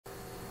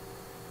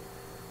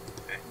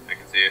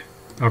See you.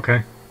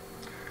 Okay.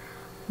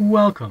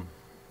 Welcome.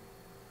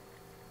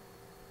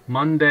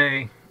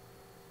 Monday,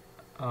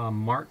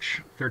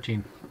 March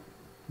 13th.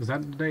 Is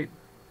that the date?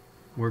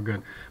 We're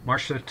good.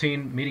 March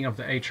 13th, meeting of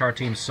the HR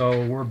team.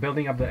 So we're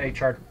building up the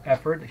HR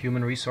effort,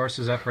 human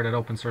resources effort at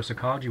Open Source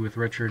Ecology with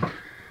Richard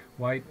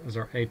White as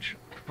our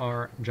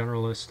HR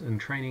generalist in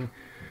training.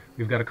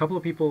 We've got a couple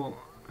of people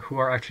who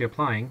are actually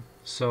applying.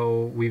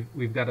 So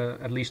we've got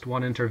at least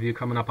one interview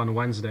coming up on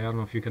Wednesday. I don't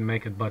know if you can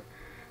make it, but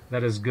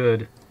that is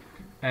good.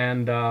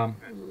 And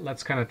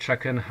let's kind of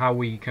check in how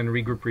we can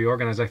regroup,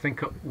 reorganize. I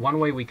think one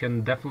way we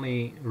can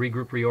definitely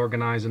regroup,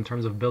 reorganize in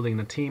terms of building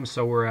the team.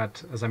 So we're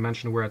at, as I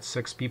mentioned, we're at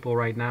 6 people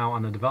right now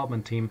on the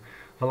development team.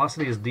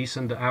 Velocity is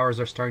decent. The hours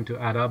are starting to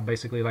add up,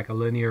 basically like a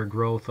linear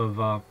growth of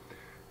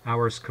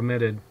hours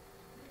committed.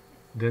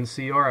 Didn't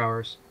see your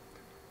hours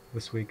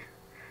this week,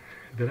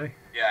 did I?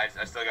 Yeah,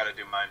 I still got to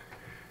do mine.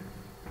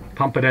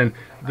 Pump it in.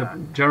 The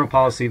general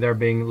policy there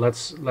being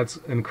let's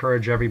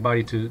encourage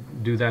everybody to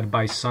do that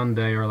by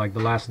Sunday or like the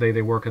last day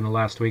they work in the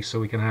last week, so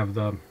we can have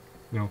the,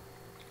 don't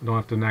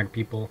have to nag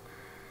people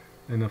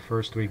in the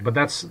first week. But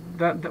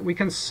that we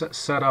can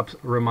set up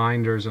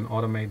reminders and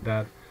automate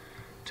that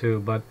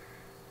too. But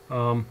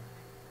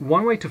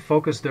one way to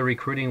focus the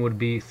recruiting would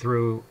be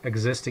through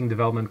existing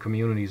development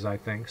communities, I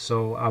think.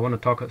 So I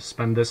want to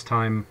spend this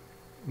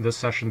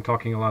session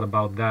talking a lot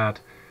about that.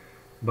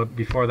 But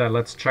before that,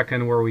 let's check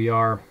in where we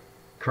are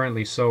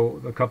currently.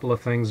 So a couple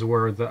of things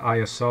were the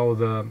ISO,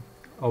 the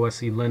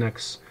OSE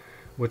Linux,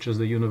 which is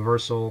the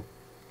universal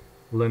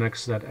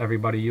Linux that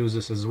everybody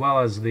uses, as well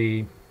as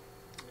the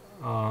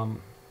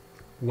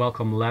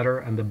welcome letter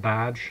and the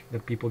badge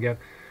that people get.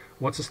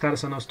 What's the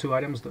status on those two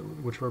items,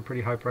 which were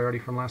pretty high priority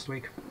from last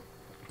week?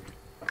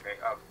 Okay.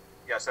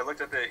 Yes, I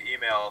looked at the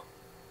email.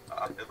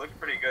 It looked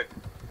pretty good.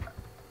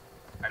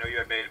 I know you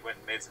had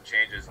made some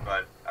changes,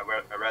 but I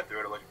read through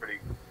it. It looked pretty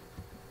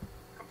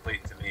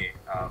complete to me.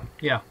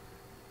 Yeah.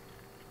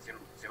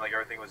 Seemed like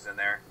everything was in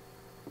there.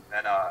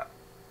 Then I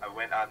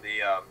went on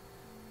did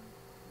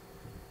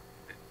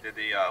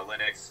the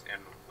Linux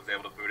and was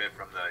able to boot it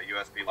from the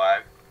USB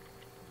Live.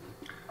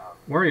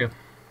 Were you?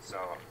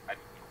 So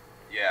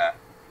yeah,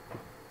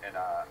 and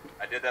I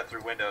did that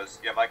through Windows.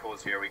 Yeah, Michael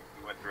was here. We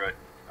went through it,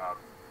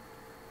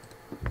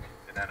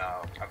 and then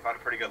I found a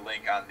pretty good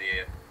link on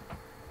the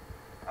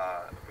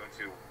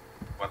Ubuntu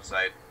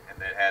website,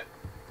 and it had.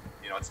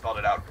 It spelled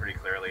it out pretty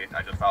clearly.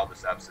 I just followed the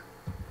steps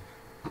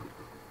and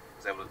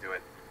was able to do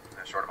it in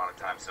a short amount of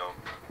time. So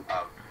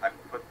I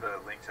put the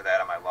link to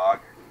that on my log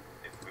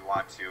if we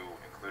want to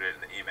include it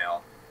in the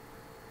email.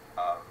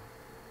 So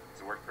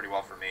it worked pretty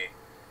well for me.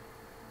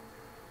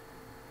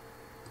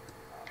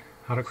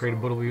 How to create a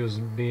bootable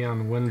USB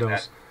on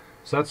Windows.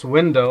 So that's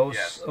Windows.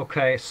 Yes.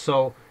 Okay,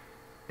 so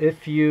how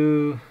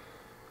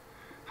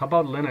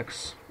about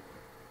Linux?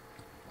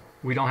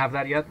 We don't have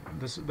that yet.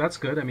 That's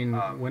good. I mean,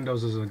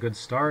 Windows is a good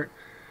start.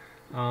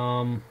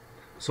 So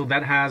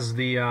that has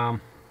the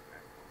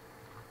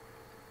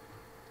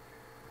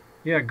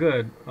yeah,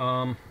 good.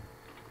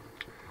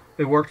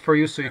 It worked for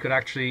you, so you could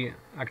actually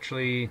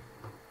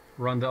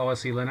run the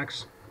OSE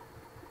Linux.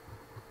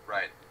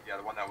 Right. Yeah,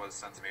 the one that was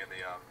sent to me in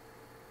the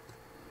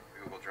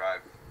Google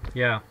Drive.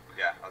 Yeah.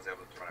 Yeah, I was able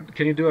to run it.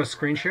 Can you do a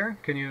screen share?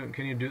 Can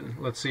you do?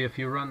 Let's see if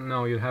you run.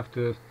 No, you'd have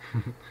to.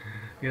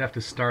 You'd have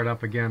to start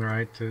up again,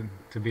 right, to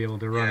be able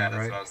to run it,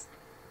 right?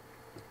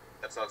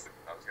 That's what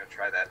I was going to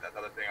try that. That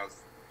other thing I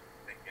was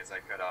thinking is I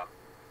could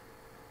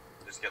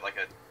just get like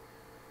a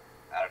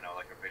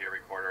video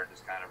recorder and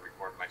just kind of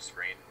record my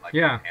screen like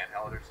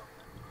handheld or something.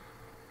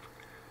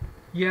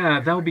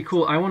 Yeah, that would be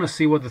cool. I want to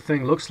see what the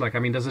thing looks like. I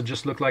mean, does it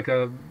just look like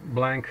a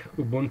blank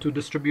Ubuntu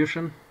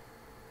distribution?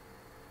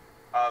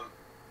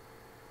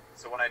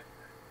 So the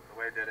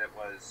way I did it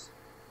was.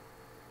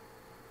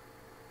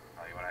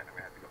 I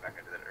have to go back.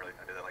 I did it early.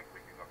 I did it like a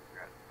week ago.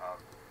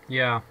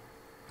 Yeah.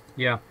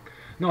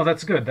 No,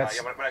 that's good.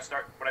 That's when I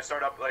start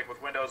up like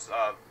with Windows,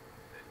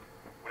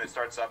 when it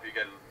starts up, you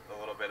get a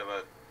little bit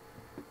of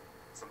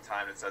some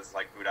time. It says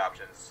like boot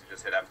options. You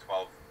just hit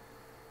F12,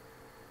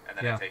 and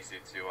then it takes you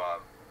to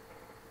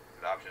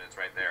the option. It's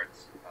right there.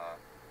 It's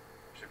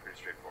actually pretty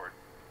straightforward.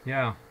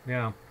 Yeah.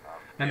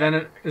 And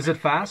then is it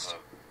fast?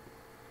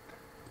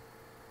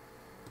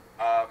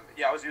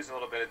 Yeah, I was using a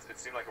little bit. It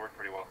seemed like it worked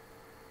pretty well.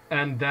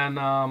 And then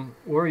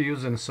we're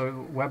using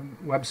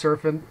web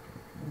surfing.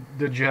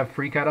 Did you have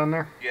FreeCAD on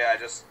there? Yeah, I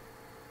just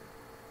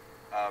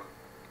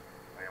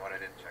what I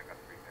didn't check out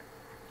FreeCAD.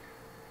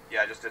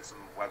 Yeah, I just did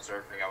some web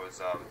surfing. I was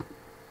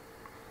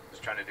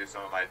just trying to do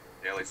some of my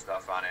daily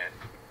stuff on it.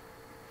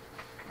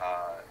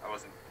 I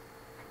wasn't,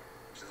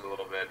 which is a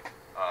little bit.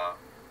 I've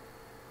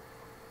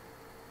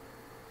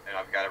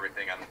got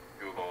everything on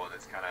Google, and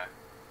it's kind of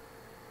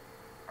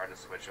hard to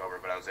switch over.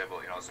 But I was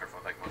able, surf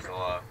with like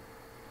Mozilla.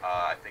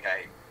 I think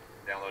I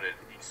downloaded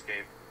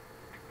Escape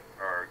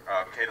or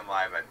Kden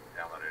Live. I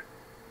downloaded.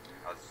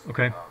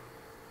 Okay.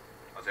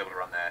 I was able to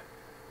run that.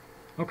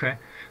 Okay,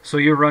 so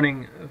you're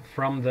running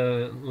from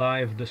the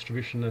live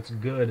distribution. That's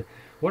good.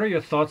 What are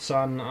your thoughts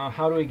on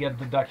how do we get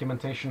the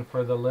documentation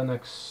for the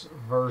Linux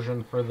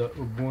version for the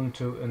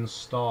Ubuntu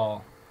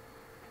install?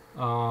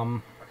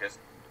 Okay,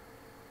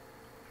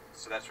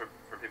 so that's for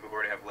people who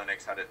already have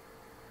Linux, how to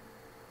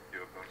do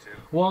Ubuntu.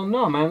 Well,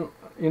 no, man.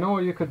 You know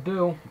what you could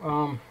do?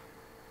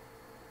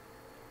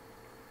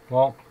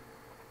 Well,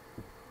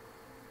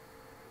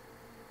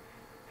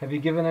 have you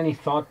given any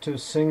thought to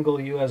single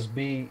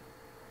USB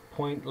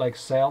point like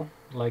sale,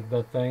 like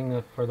the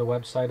thing for the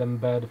website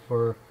embed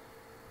for,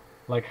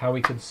 like how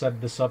we could set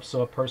this up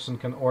so a person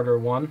can order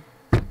one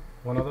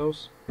of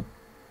those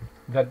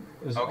that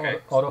is Okay.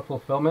 auto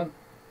fulfillment?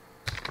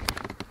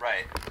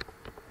 Right.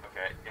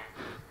 Okay.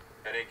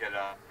 I didn't get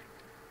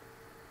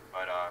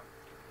but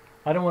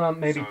I don't want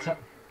to maybe. So-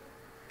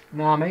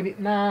 Nah.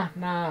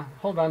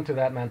 Hold on to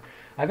that, man.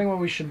 I think what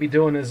we should be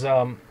doing is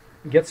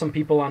get some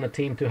people on a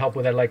team to help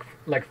with it.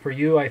 Like for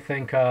you, I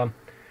think for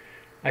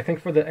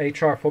the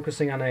HR,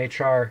 focusing on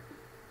HR.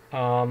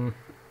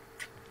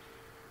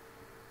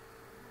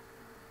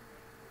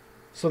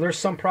 So there's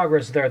some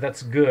progress there.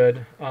 That's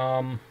good.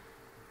 I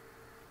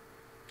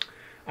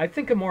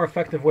think a more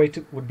effective way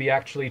would be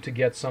actually to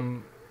get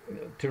to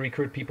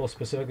recruit people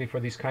specifically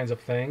for these kinds of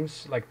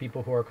things, like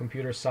people who are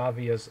computer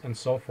savvy and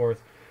so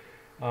forth.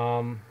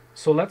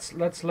 So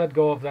let's let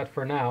go of that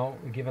for now,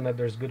 given that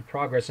there's good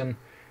progress, and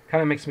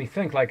kind of makes me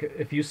think like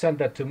if you sent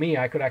that to me,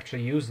 I could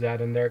actually use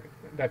that, and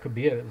that could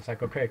be it. It's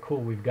like, okay,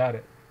 cool, we've got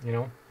it, you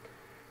know.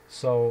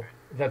 So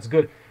that's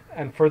good.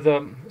 And for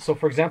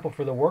example,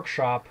 for the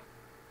workshop,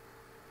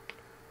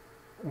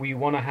 we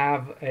want to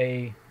have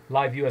a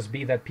live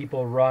USB that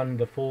people run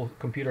the full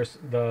computers,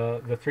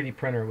 the 3D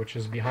printer, which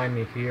is behind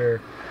me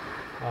here,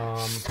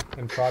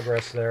 in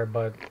progress there,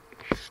 but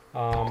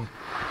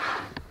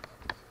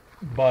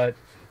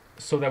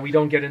so that we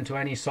don't get into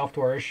any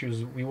software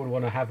issues, we would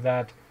want to have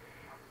that.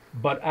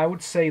 But I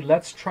would say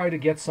let's try to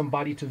get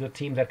somebody to the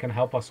team that can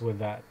help us with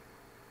that.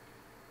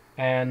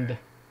 And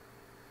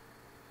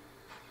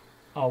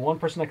one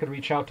person I could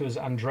reach out to is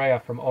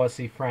Andrea from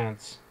OSE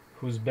France,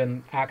 who's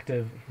been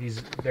active.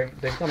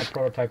 They've done a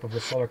prototype of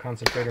the solar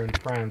concentrator in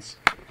France.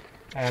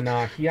 And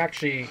he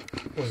actually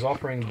was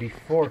offering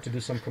before to do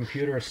some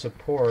computer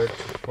support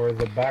for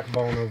the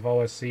backbone of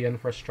OSE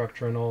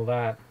infrastructure and all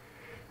that.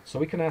 So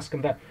we can ask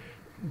him that.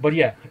 But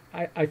yeah,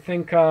 I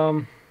think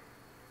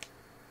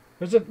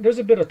there's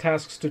a bit of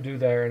tasks to do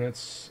there, and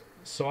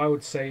so I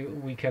would say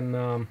we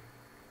can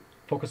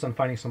focus on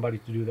finding somebody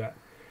to do that.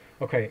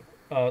 Okay,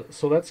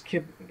 so let's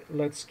kill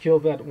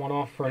that one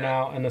off for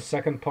now, and the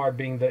second part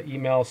being the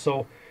email.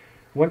 So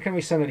when can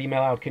we send that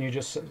email out? Can you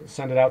just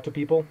send it out to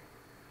people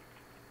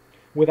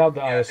without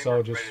the I think ISO?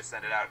 we're Just ready to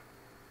send it out.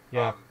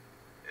 yeah.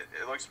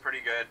 It looks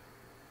pretty good.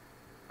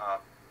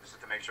 Just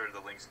have to make sure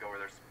the links go where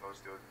they're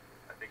supposed to.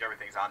 I think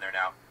everything's on there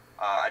now.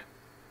 I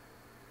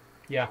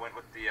went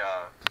with the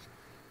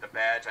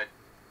badge. I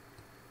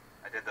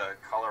did the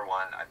color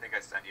one. I think I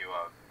sent you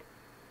a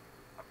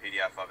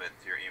PDF of it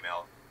to your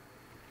email,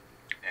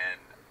 and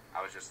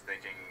I was just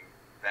thinking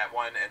that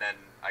one, and then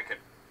I could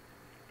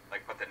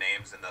like put the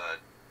names and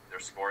their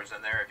scores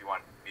in there if you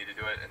want me to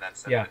do it, and then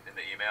send it in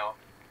the email.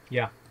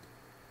 Yeah.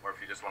 Or if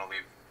you just want to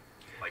leave.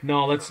 Like,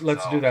 no, let's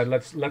do that.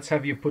 Let's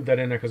have you put that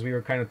in there because we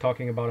were kind of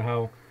talking about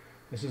how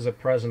this is a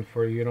present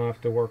for you. You don't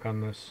have to work on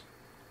this.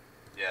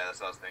 Yeah, that's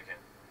what I was thinking.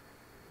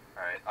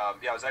 All right.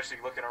 I was actually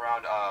looking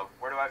around.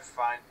 Where do I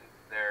find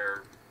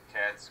their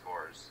CAD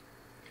scores?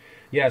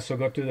 Yeah, so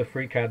go to the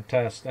FreeCAD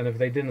test, and if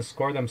they didn't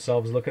score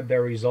themselves, look at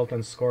their result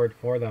and score it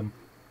for them.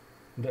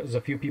 There's a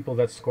few people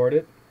that scored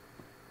it.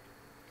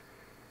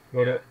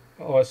 Go to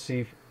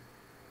OSC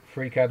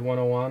FreeCAD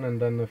 101 and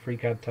then the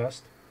FreeCAD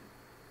test.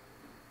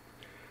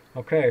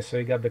 Okay, so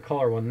you got the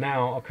color one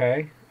now.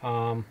 Okay.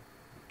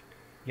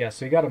 Yeah,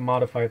 so you got to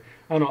modify it.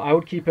 I don't know. I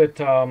would keep it.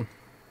 Can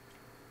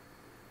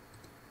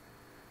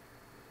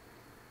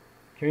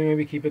we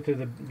maybe keep it to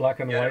the black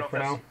and white for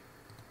now?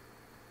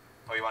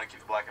 Oh, you want to keep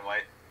the black and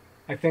white?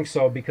 I think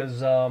so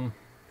because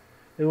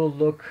it will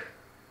look.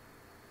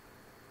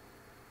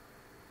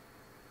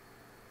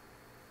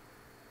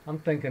 I'm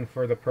thinking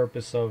for the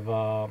purpose of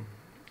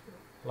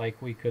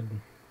like we could.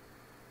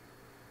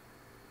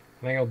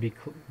 I think it'll be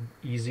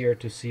easier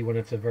to see when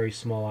it's a very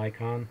small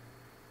icon.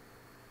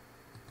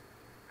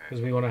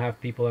 Because we want to have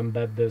people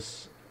embed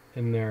this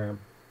in their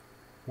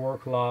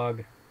work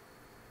log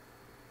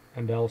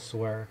and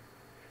elsewhere.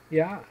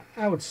 Yeah,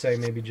 I would say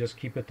maybe just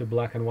keep it to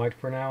black and white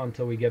for now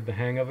until we get the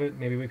hang of it.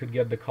 Maybe we could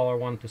get the color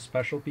one to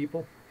special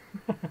people.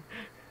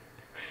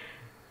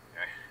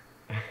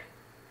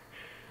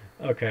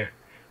 Okay,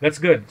 that's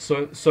good.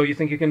 So you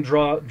think you can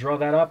draw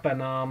that up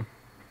and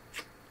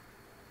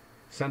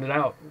send it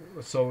out?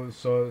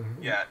 So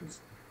yeah.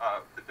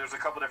 There's a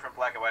couple different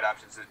black and white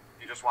options.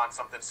 You just want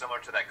something similar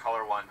to that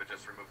color one, but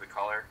just remove the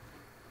color.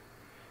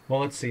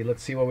 Well, let's see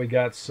what we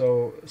got.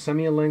 So send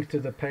me a link to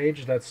the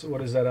page. That's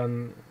what is that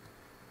on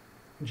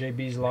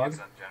JB's log?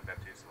 It's on John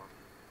Baptiste's log.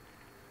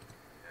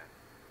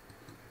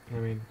 Yeah.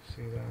 Let me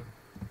see that.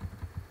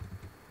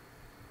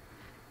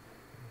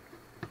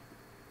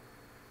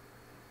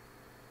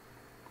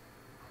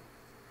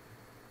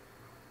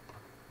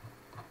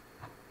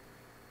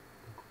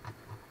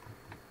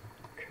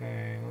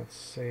 Okay, let's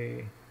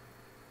see.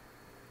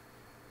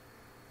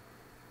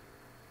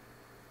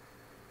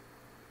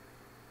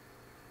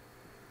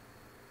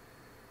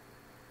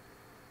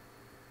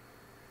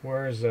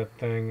 Where is that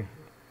thing?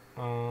 It's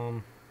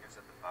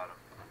at the bottom.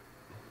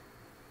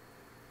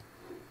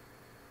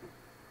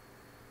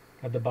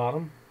 At the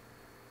bottom?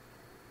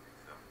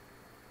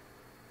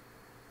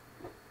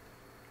 So,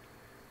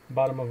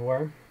 Bottom of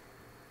where?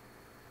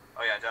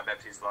 oh yeah, John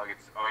Baptiste log.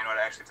 It's, oh, you know what?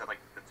 Actually, it's at like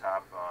the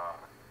top,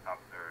 top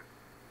third.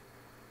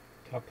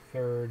 Top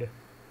third.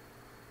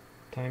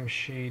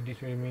 Timesheet,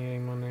 D3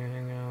 meeting, Monday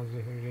hangouts,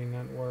 D3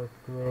 network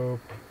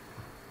group.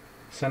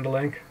 Send a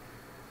link.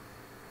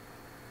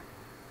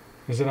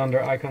 Is it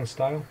under icon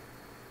style?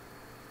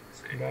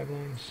 Let's see.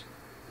 Guidelines?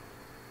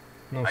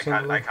 No, send a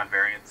Icon, link. icon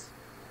variants.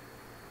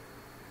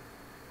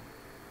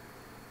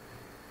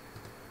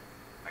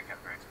 Icon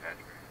variants, badge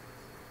variants.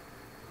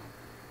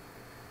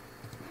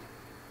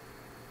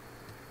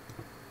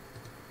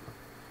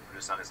 I'm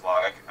just on his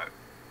log.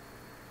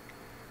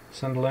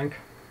 Send a link.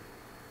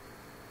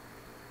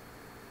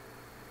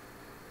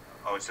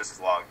 Oh, it's just his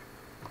log.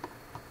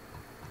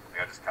 I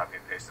gotta just copy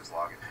and paste his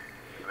log.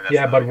 I mean,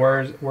 Yeah, but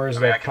where's I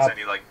mean, I that can send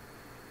you like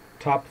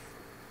top?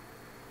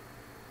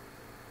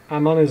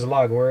 I'm on his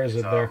log. Where is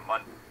it there?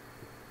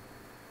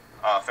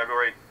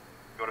 February.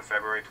 Go to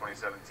February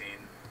 2017,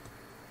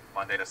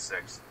 Monday the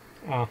 6th.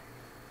 Ah,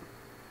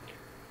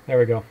 there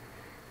we go.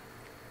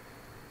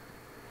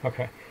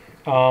 Okay.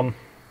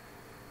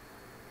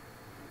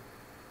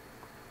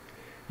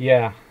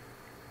 Yeah.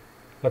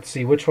 Let's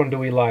see. Which one do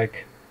we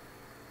like?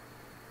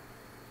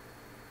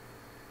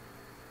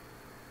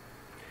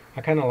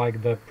 I kind of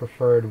like the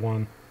preferred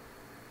one.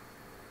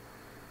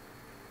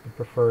 The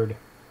preferred.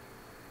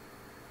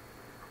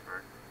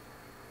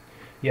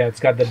 Yeah, it's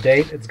got the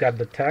date, it's got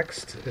the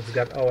text, it's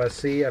got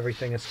OSC,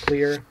 everything is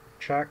clear.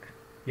 Check.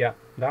 Yeah,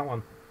 that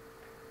one.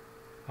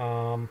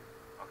 Okay.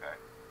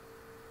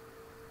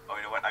 Oh,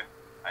 you know what? I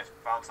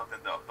found something.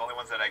 The only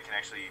ones that I can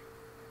actually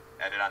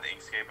edit on the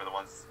Inkscape are the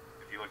ones.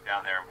 If you look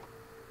down there,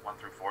 1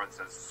 through 4, that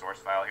says source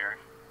file here.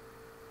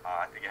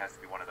 I think it has to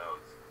be one of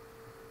those.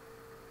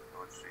 So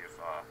let's see if.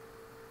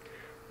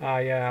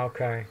 Yeah,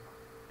 okay.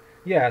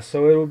 Yeah,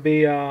 so it'll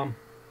be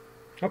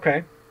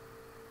okay.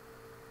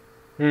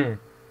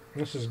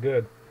 This is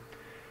good.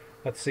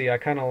 Let's see, I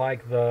kind of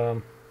like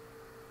the...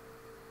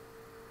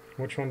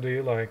 Which one do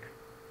you like?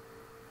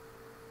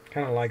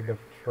 Kind of like the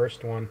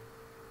first one.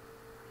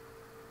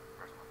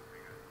 First one's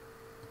pretty good.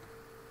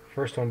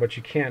 First one, but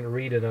you can't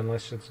read it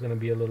unless it's going to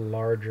be a little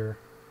larger.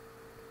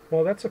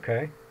 Well, that's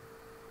okay.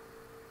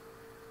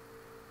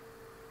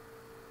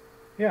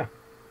 Yeah.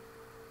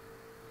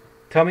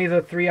 Tell me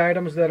the 3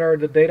 items that are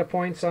the data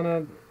points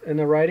on in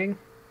the writing.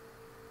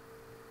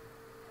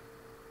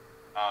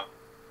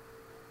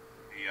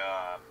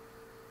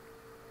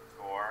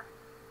 Score.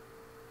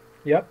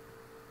 Yep.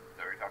 Is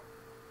that what you're talking?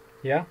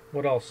 Yeah.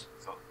 What else?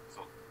 So,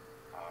 the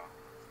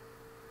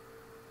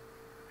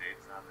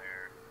dates on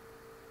there.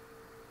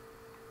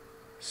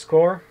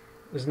 Score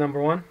is number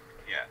 1.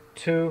 Yeah.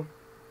 2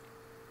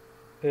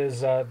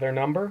 is their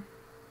number.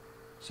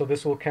 So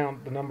this will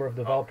count the number of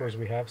developers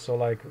we have. So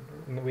like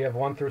we have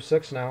 1 through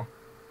 6 now.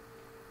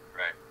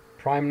 Right.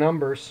 Prime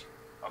numbers.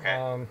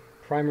 Okay.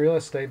 Prime real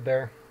estate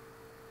there.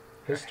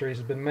 History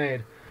has been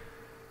made.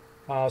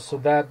 So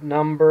that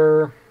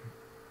number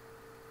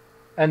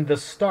and the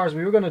stars.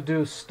 We were going to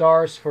do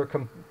stars for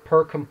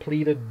per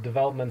completed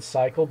development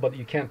cycle, but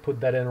you can't put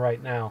that in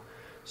right now.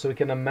 So we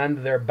can amend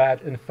their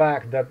batch. In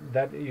fact,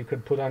 that you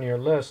could put on your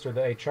list or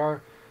the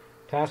HR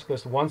task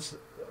list. Once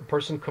a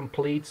person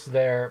completes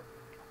their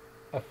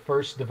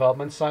first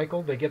development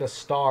cycle, they get a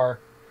star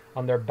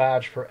on their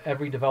badge for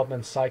every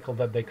development cycle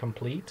that they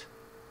complete.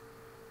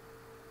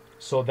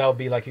 So that'll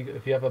be like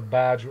if you have a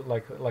badge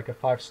like a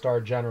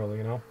 5-star general,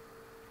 you know,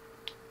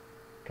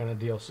 kind of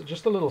deal. So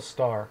just a little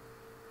star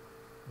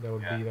that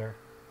would be there.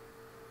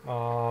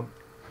 I'm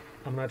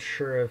not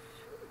sure if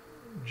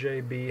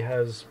JB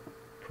has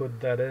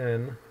put that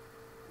in.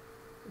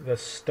 The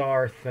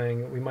star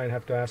thing, we might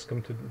have to ask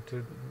him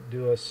to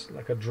do us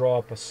like a draw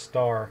up a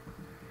star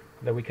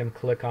that we can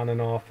click on and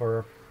off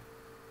or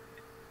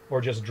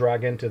just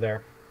drag into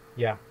there.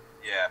 Yeah.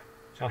 Yeah.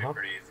 Should be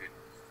pretty easy.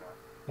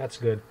 That's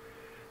good.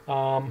 Put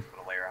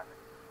a layer on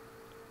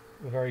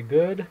it. Very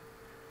good.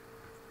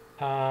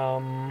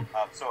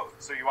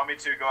 So you want me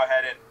to go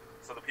ahead and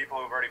so the people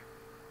who've already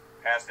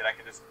passed it, I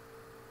can just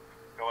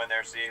go in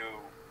there, see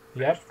who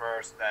finished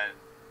first, then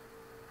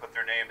put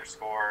their name, their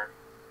score,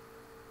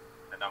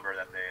 the number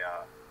that they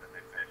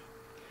finished.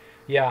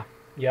 Yeah.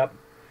 Yep.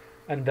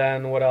 And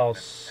then what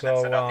else? And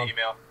then send out the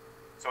email.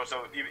 So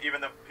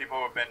even the people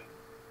who have been,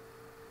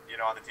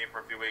 on the team for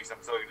a few weeks,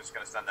 I'm still just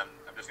going to send them.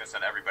 I'm just going to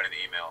send everybody the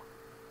email.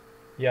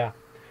 Yeah,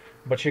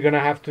 but you're going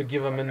to have to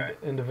give them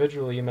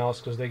individual emails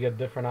because they get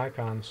different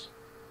icons,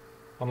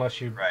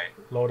 unless you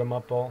load them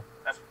up all.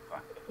 That's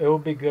fine. It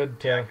would be good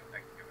to I can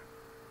give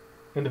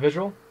it.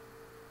 Individual.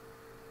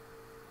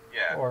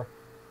 Yeah. Or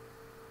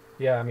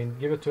yeah, I mean,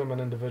 give it to them an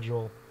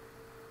individual.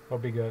 That'll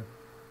be good.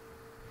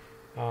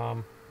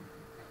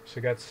 So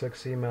you got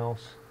 6 emails.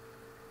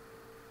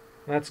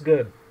 That's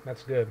good.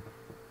 That's good.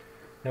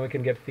 Then we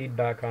can get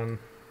feedback on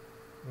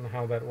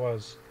how that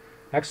was.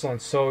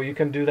 Excellent. So you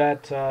can do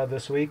that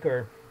this week,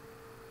 or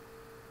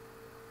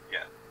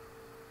Yeah.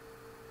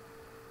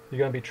 you're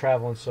going to be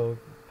traveling, so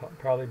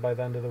probably by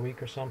the end of the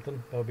week or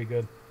something. That'll be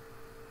good.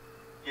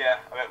 Yeah.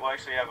 I mean, we'll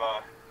actually have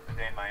a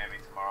day in Miami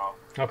tomorrow.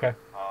 Okay. And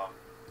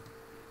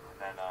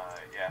then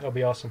yeah. That'll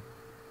be awesome.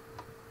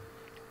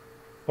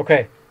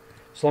 Okay.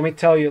 So let me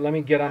tell you. Let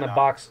me get on And, a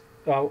box.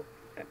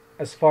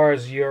 As far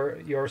as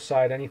your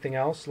side, anything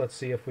else? Let's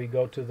see if we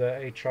go to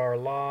the HR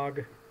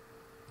log.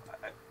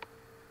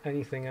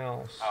 Anything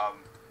else?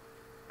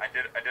 I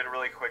did a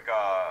really quick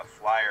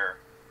flyer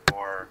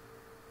for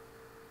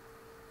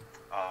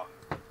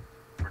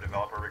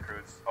developer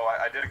recruits. Oh,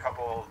 I did a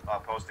couple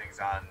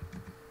postings on.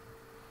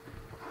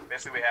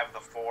 Basically, we have the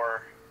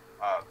 4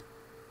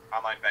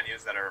 online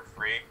venues that are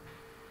free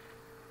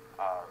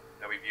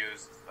that we've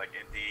used, like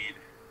Indeed.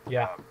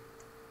 Yeah.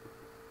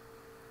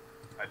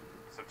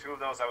 So 2 of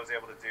those I was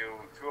able to do.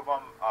 2 of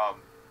them, I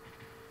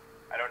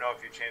don't know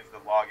if you changed the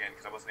login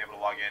because I wasn't able to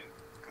log in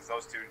because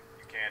those 2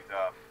 you can't.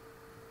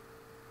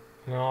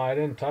 No, I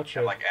didn't touch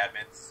have it. like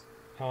admins.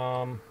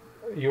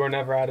 You were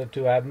never added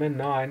to admin?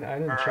 No, I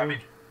didn't change. I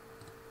mean,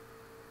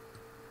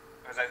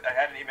 because I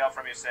had an email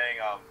from you saying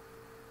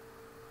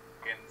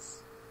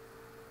logins.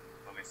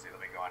 Let me see.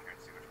 Let me go on here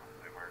and see which ones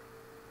they were.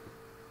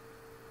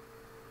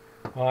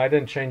 Well, I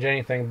didn't change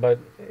anything, but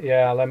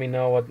yeah, let me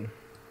know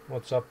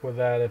what's up with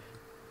that. If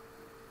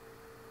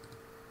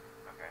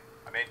Okay,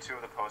 I made 2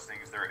 of the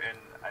postings. They're in.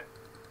 I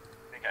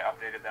think I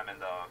updated them in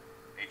the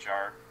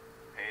HR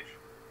page,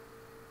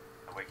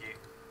 the wiki.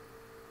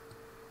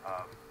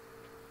 Yeah,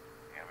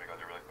 let me go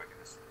there really quick and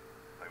just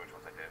tell you which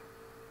ones I did.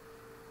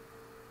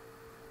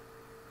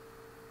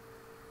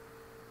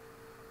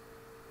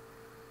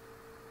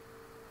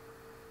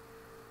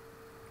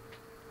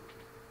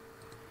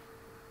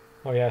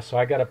 oh yeah, so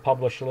I got to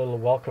publish a little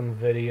welcome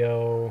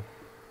video.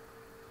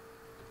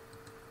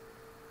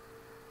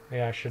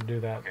 Yeah, I should do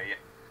that. Okay, yeah.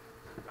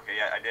 Okay,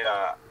 yeah, I did.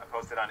 I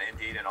posted on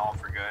Indeed and All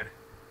for Good,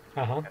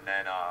 Uh-huh. and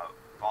then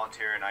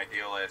Volunteer and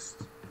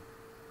Idealist.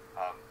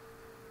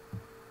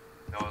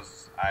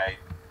 Those I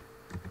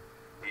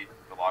need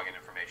the login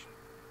information.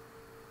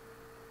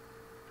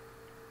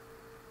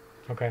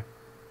 Okay. If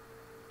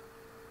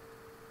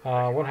you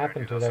What want me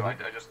happened do to those. that?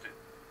 So I just did.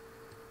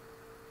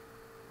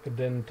 It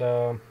didn't.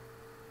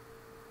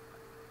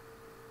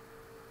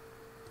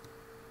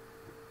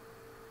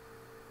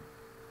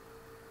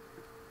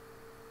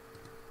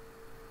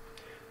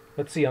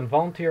 Let's see. On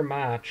volunteer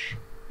match,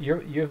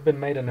 you've been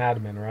made an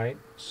admin, right?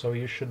 So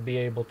you should be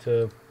able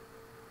to.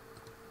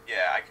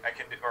 Yeah, I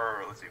can do.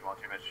 Or let's see,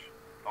 Volunteer Match.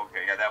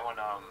 Okay, yeah, that one.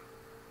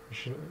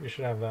 You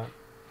should have that.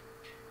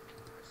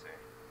 Let's see.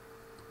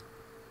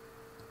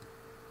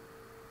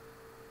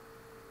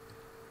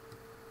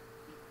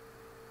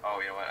 Oh,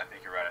 you know what? I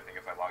think you're right. I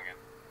think if I log in,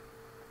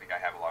 I think I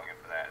have a login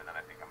for that, and then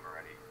I think I'm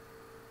already,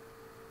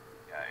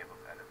 yeah, able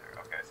to edit there.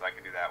 Okay, so I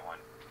can do that one.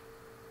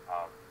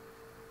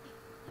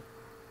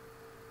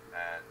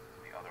 And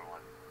the other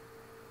one,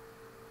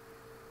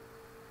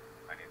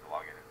 I need the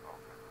login info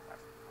for the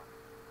last one.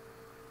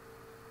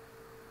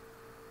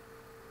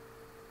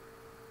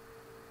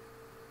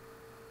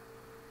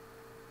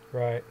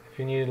 Right. If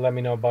you need, let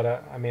me know. But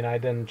I mean, I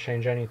didn't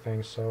change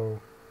anything,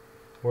 so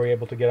were you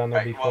able to get on there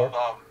Right. before?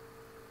 Well,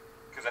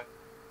 because I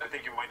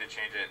think you're going to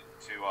change it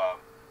to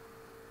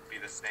be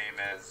the same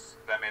as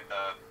I made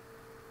the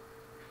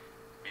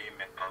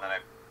email, and then I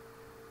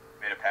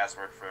made a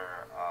password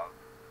for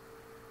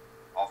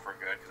All for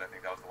Good because I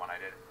think that was the one I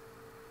did.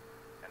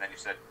 And then you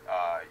said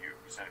you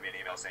sent me an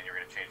email saying you were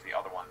going to change the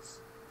other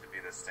ones to be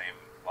the same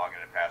login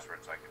and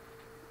password so I could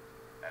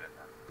edit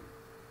them.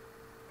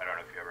 I don't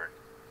know if you ever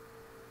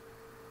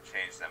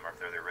changed them or if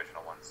they're the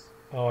original ones.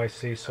 Oh, I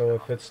see. So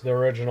if it's the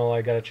original,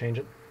 I gotta change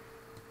it.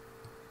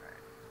 Right.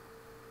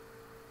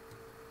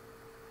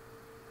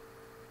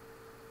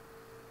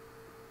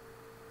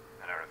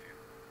 I don't know if you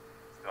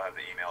still have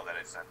the email that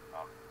I sent.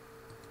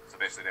 So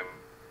basically, they would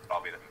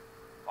all be the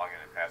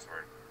login and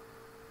password.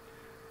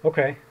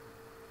 Okay.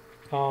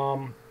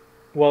 Well,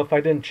 if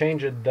I didn't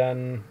change it,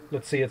 then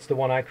let's see. It's the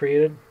one I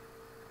created.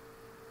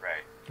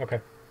 Right.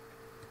 Okay.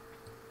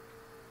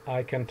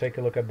 I can take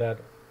a look at that.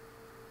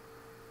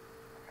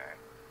 Okay.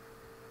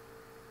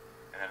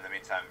 And then in the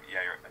meantime, yeah,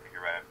 I think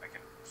you're right. I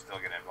can still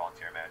get in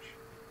volunteer match.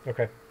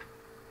 Okay.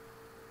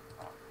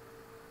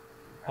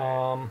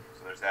 Right.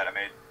 So there's that. I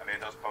made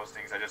those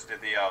postings. I just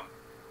did the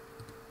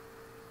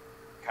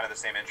kind of the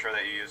same intro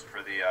that you used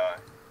for the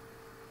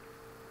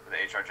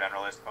HR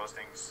generalist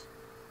postings,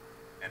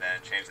 and then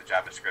changed the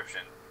job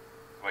description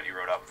to what you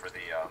wrote up for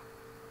the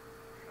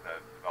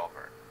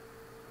developer.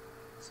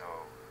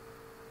 So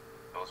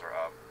those are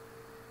up.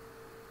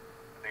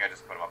 I think I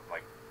just put them up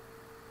like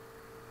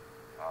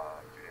 2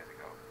 days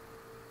ago.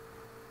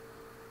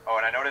 Oh,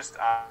 and I noticed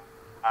on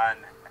I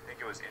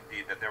think it was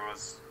Indeed that there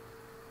was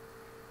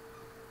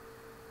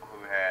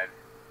who had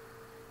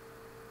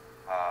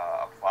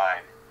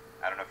applied.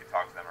 I don't know if you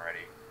talked to them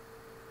already.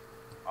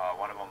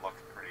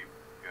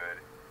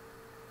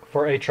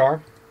 For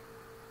HR?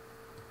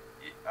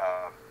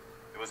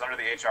 It was under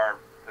the HR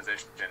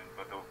position,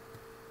 but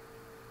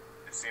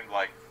it seemed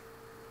like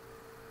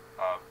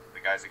the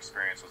guy's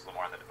experience was a little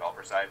more on the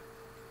developer side.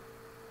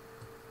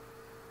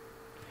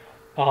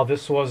 Oh,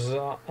 this was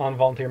on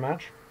Volunteer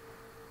Match?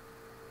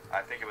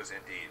 I think it was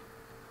Indeed.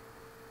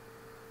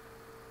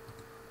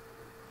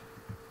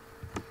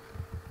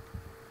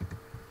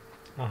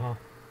 Uh-huh. I'm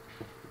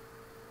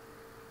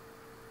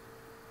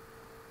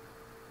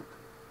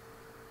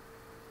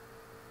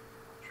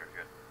sure if you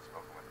had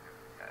spoken with him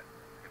yet.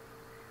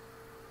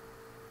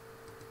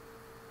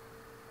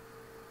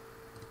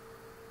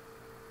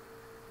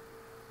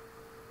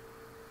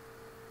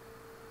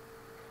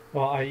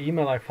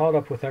 Well, I followed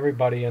up with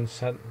everybody and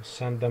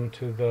sent them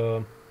to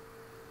the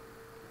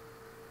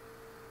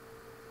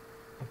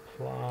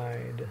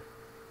applied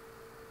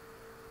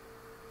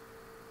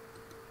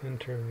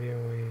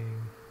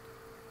interviewing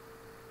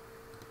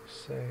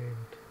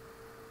saved.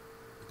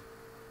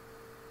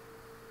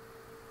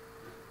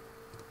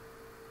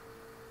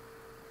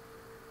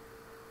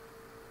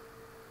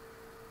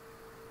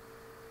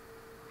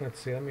 Let's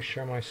see, let me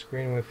share my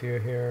screen with you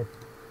here.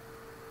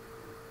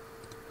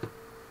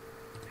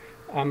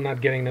 I'm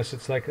not getting this.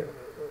 It's like,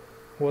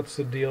 what's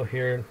the deal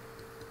here?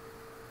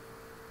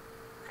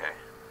 Okay.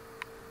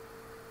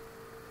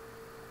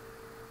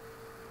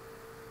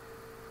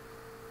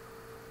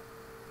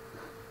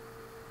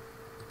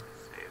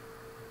 Save.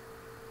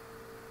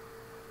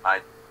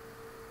 My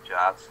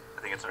jobs.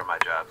 I think it's under my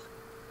jobs.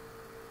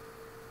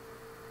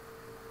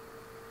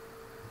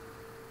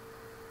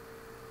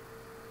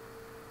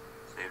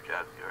 Save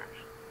jobs yours.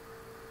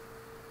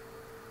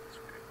 That's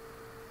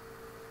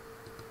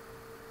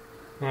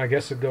weird. I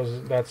guess it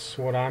goes, that's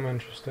what I'm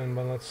interested in,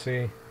 but let's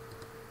see.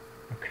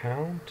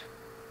 Account?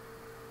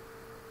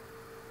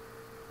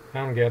 I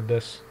don't get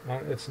this.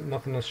 It's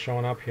nothing that's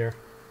showing up here.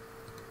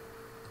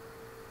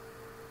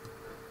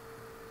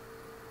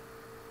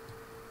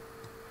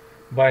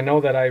 But I know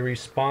that I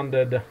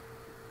responded.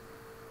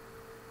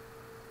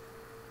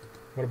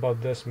 What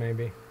about this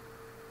maybe?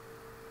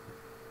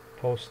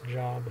 Post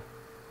job.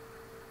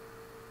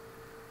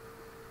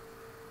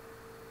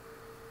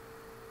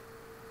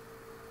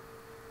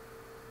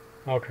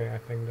 Okay, I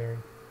think they're...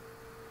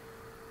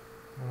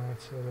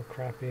 it's a little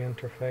crappy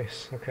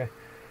interface. Okay.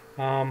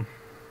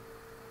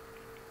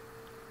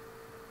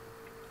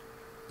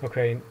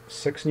 Okay,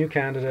 6 new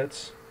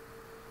candidates.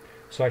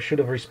 So I should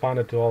have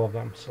responded to all of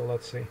them. So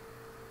let's see.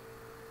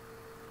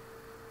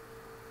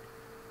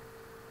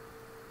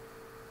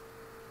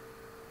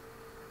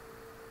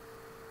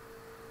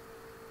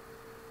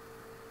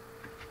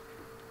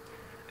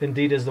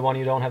 Indeed is the one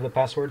you don't have the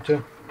password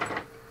to?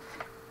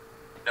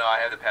 No, I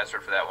have the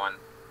password for that one.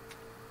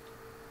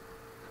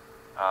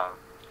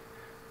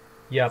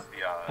 Yep,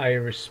 the,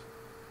 I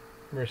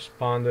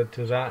responded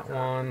to that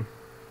one.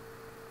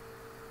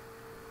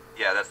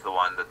 Yeah, that's the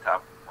one, the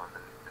top one,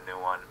 the new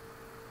one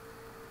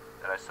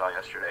that I saw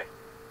yesterday.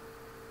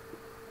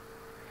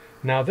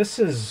 Now this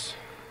is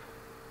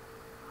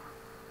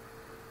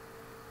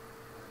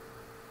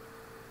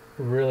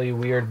really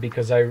weird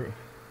because I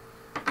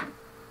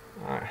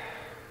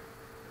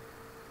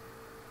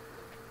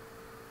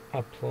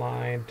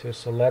applied to,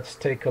 so let's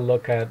take a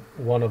look at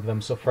one of them.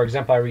 So for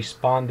example, I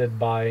responded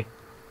by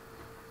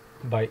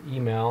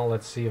email.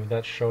 Let's see if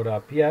that showed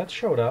up. Yeah, it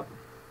showed up.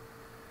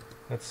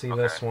 Let's see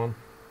this one.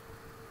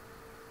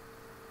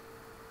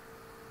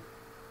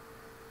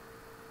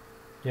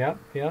 Yep,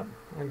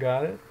 I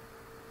got it.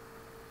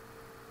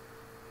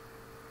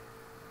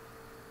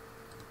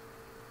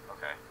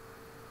 Okay.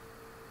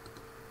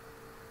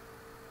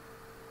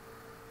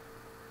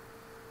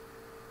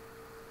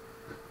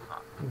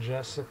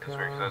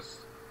 Jessica.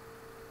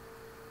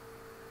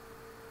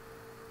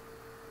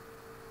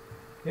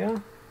 Yeah.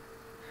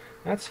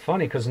 That's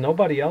funny because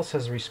nobody else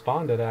has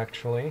responded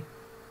actually.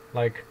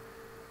 Like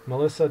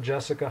Melissa,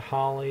 Jessica,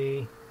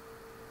 Holly.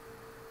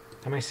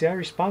 I mean, see, I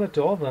responded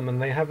to all of them and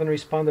they haven't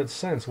responded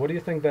since. What do you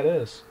think that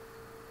is?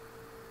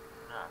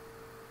 No.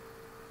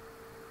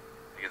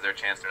 Is there a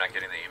chance they're not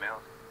getting the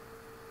emails?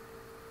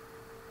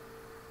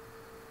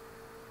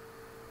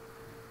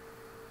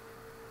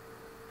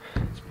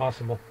 It's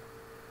possible.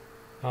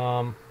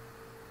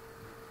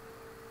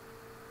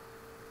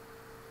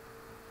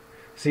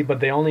 See, but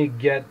they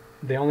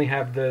only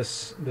have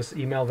this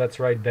email that's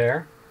right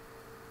there.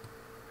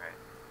 Right.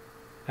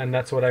 And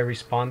that's what I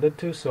responded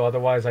to, so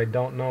otherwise I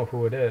don't know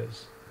who it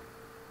is.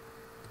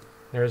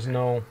 There's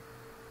no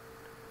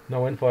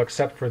info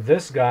except for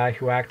this guy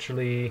who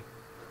actually,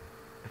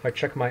 if I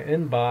check my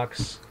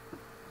inbox,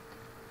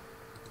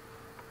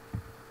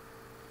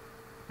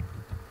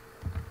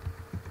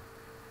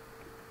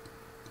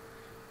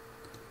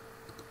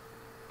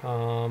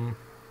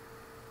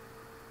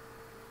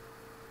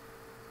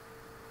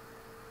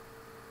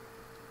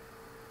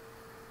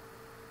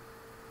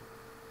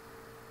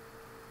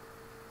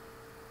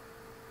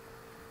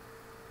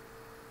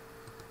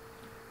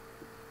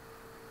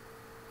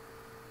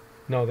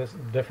 no, this is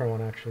a different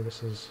one actually.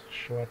 This is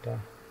Shweta.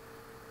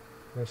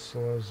 This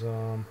was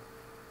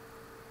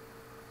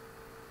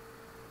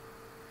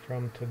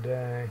from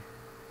today.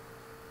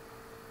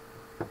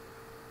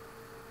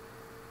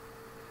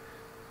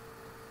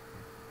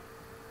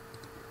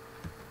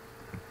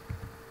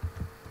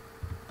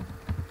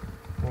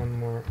 One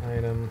more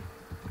item.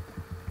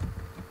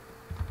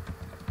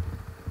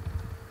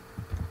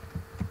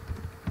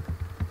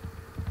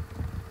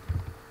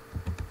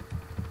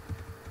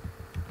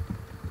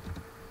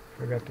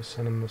 Forgot to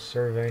send him the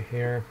survey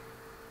here.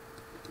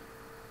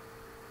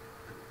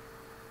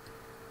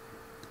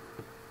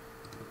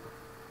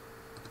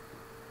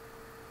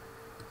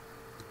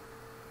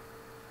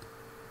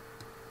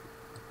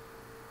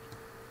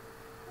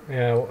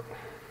 Yeah.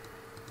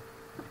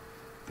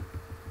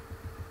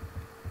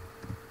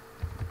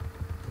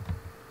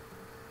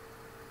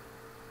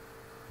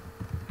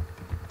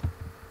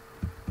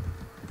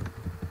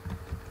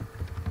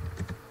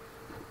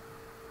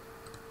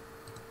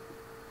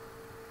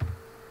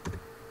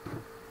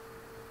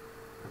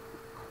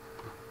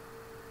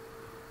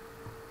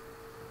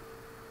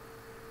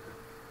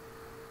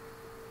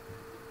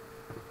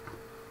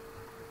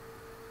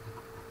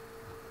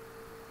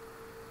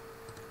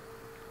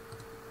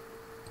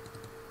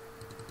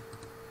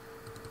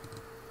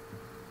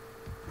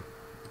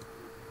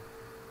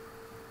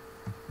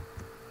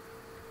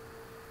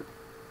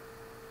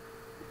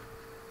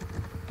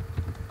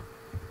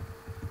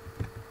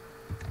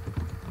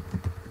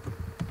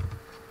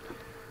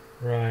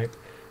 Right.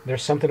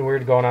 There's something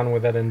weird going on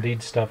with that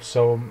Indeed stuff.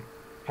 So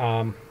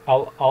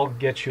I'll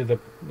get you the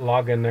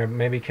login there.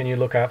 Maybe can you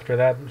look after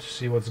that,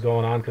 see what's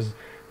going on? Because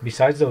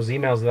besides those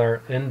emails that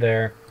are in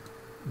there,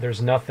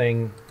 there's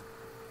nothing.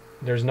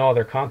 There's no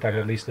other contact,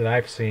 at least that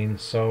I've seen.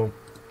 So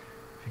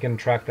if you can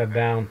track that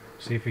down,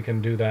 see if you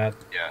can do that.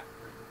 Yeah.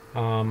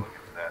 Um,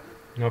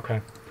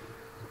 okay.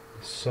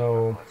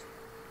 So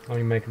let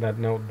me make that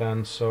note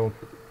then. So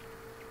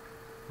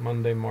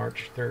Monday,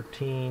 March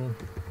 13.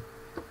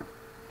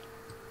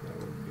 That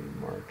would be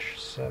March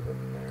 7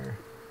 there.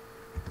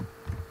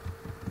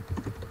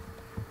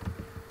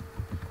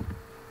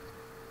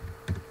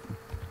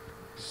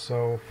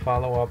 So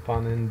follow up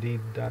on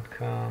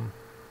Indeed.com.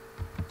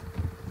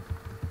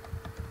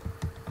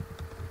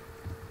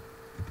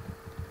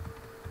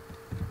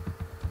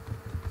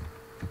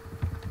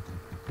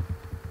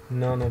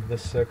 None of the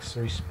 6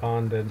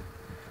 responded.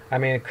 I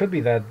mean, it could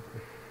be that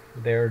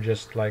they're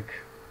just like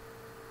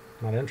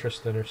not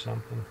interested or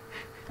something.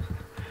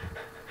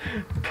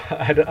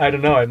 I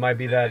don't know. It might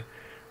be that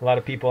a lot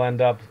of people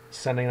end up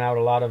sending out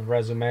a lot of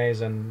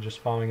resumes and just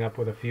following up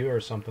with a few or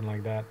something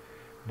like that.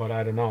 But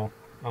I don't know.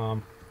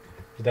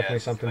 It's definitely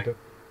something like to.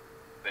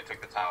 They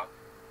took the time,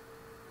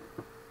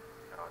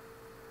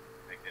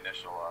 make the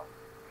initial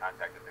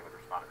contact that they would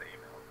respond to the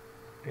email.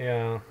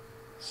 Yeah.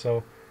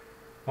 So,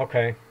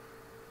 okay.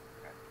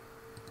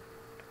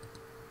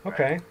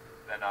 Okay. Right.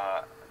 Then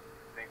I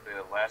think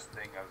the last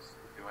thing I was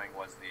doing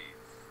was the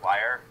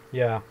flyer.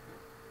 Yeah.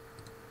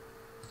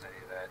 Send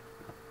you that.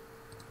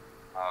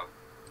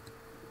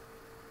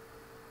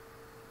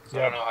 So Yep.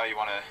 I don't know how you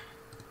want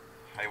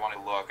to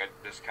look. I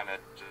just kind of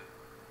just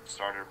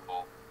started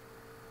roll.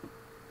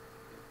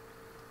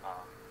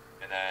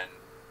 And then,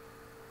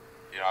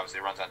 obviously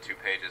it runs on 2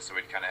 pages, so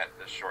we'd kind of have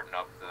to shorten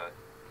up the.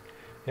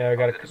 Yeah, I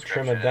got to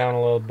trim it down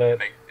a little bit.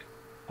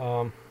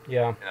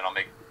 Yeah. And then I'll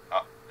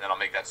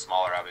make that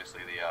smaller,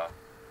 obviously, the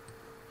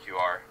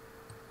QR.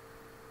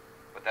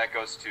 But that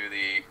goes to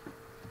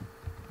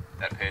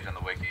that page on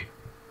the wiki.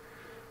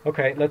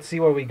 Okay, let's see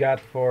what we got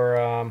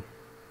for.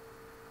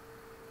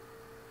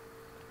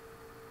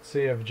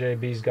 See if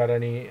JB's got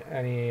any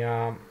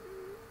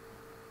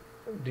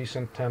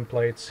decent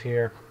templates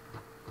here.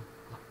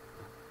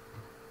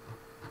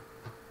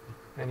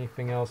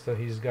 Anything else that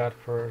he's got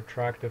for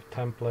attractive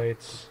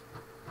templates?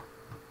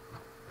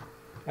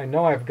 I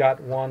know I've got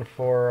one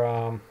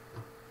for.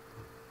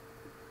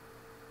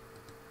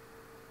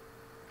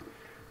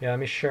 Yeah, let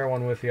me share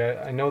one with you.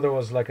 I know there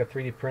was like a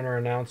 3D printer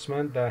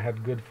announcement that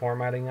had good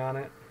formatting on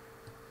it.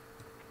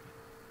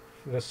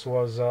 This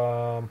was,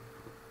 I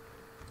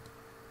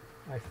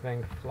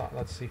think,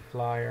 let's see,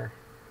 flyer.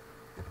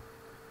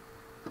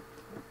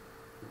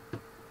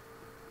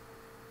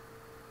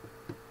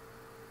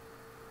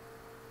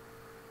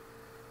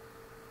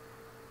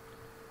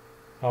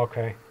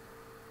 Okay.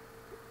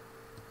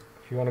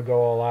 If you want to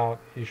go all out,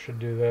 you should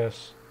do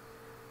this.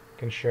 I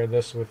can share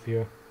this with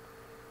you.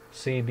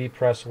 CEB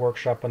Press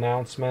Workshop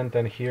announcement,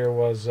 and here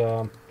was,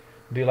 do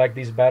you like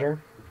these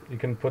better? You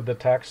can put the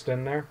text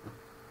in there.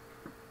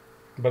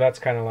 But that's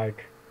kind of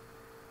like,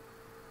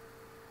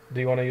 do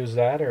you want to use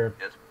that, or?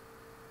 Yes.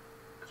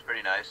 It's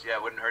pretty nice. Yeah,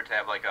 it wouldn't hurt to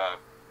have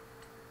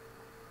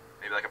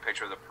maybe like a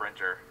picture of the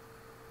printer.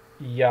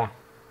 Yeah.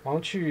 Why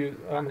don't you,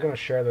 I'm going to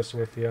share this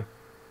with you.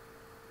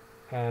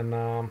 And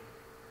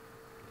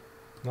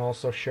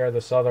also share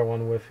this other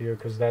one with you,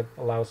 because that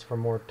allows for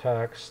more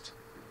text.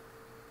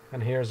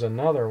 And here's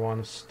another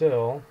one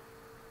still.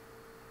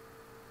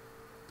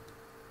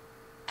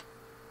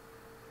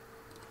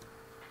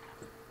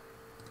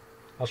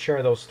 I'll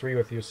share those 3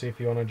 with you, see if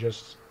you want to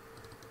just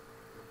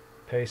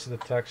paste the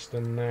text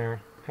in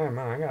there. Hey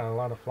man, I got a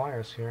lot of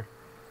flyers here.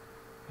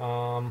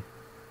 Want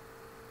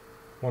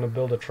to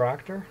build a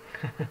tractor?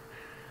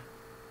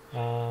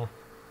 uh,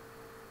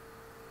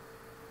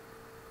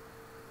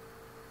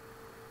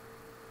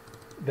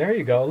 there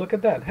you go. Look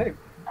at that. Hey,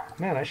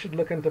 man, I should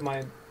look into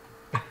my...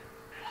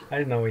 I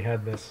didn't know we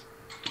had this.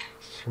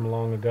 This is from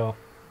long ago.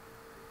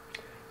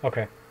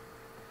 Okay.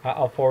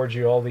 I'll forward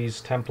you all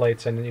these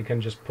templates, and you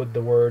can just put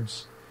the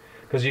words,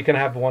 because you can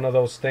have one of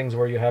those things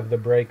where you have the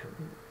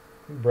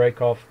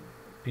break off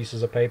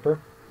pieces of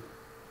paper.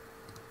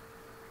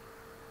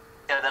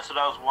 Yeah, that's what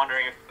I was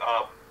wondering if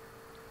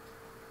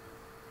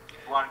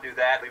you want to do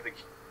that, leave the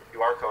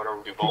QR code,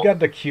 or do both. You got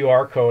the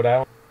QR code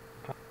out.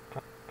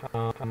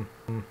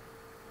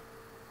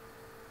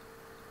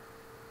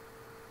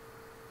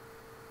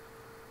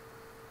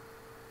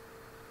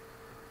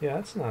 Yeah,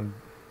 that's not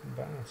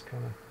bad. It's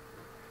kind of...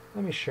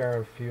 Let me share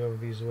a few of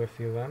these with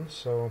you then.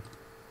 So,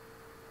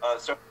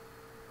 so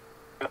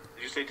did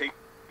you say take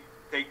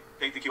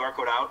the QR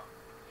code out?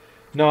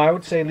 no, I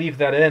would say leave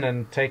that in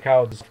and take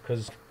out,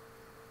 because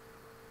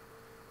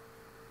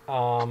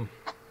you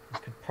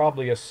could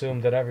probably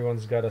assume that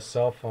everyone's got a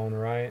cell phone,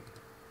 right?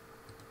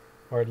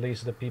 Or at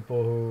least the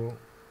people who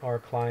our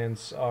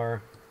clients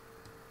are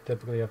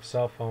typically have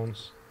cell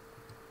phones.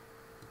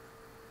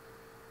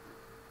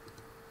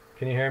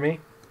 Can you hear me?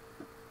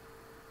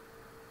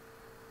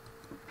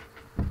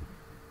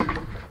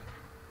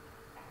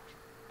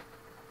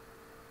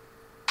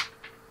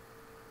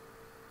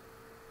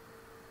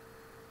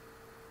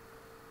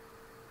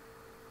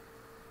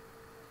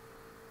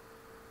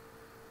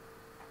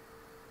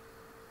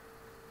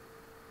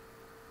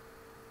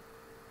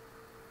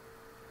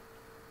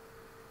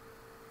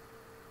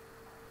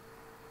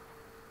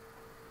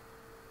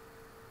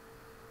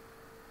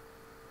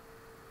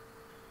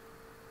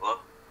 Hello?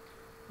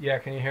 Yeah,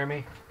 can you hear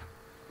me?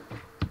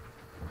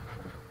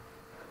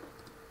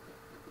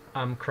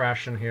 I'm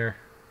crashing here.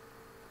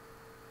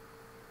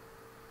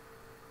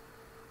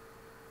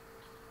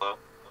 Hello?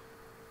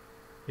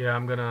 Yeah,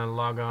 I'm gonna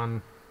log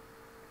on.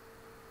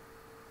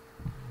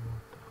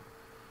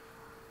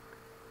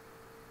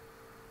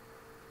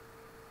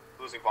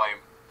 Losing volume.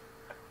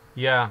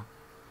 Yeah,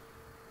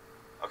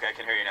 Okay, I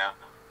can hear you now.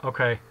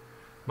 okay.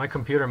 My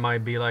computer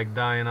might be like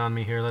dying on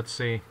me here. Let's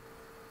see.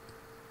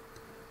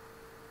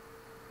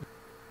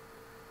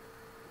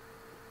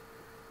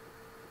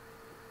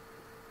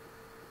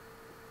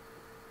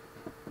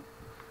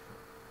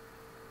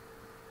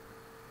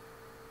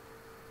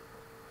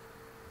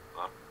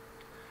 Hello?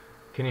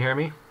 Can you hear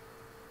me?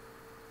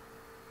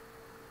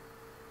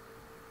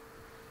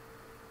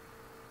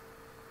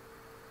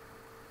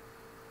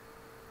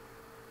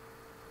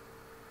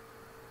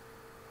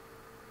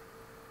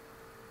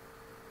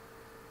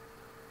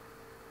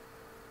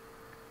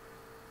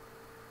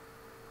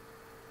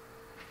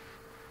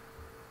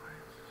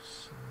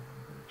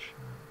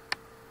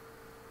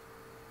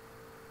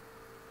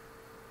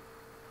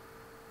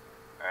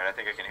 All right, I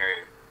think I can hear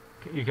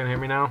you. You can hear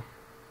me now?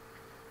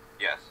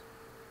 Yes.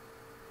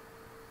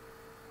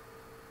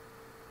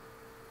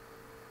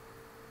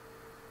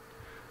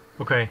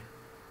 Okay.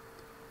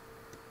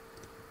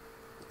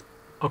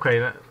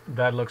 Okay,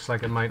 that looks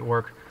like it might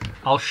work.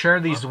 I'll share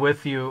these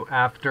with you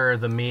after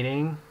the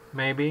meeting,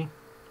 maybe,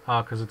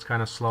 because it's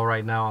kind of slow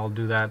right now. I'll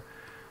do that,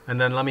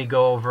 and then let me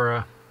go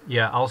over.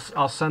 Yeah,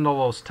 I'll send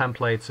all those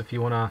templates if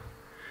you wanna.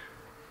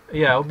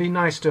 Yeah, it would be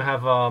nice to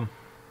have a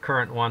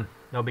current one.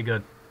 That'll be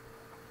good.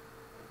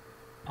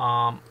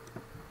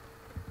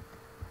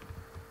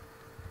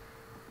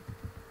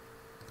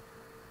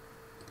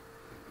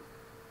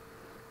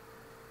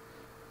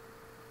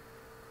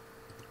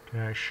 Okay,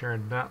 I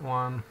shared that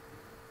one.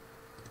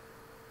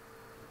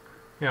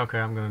 Yeah, okay,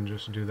 I'm gonna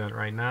just do that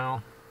right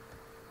now.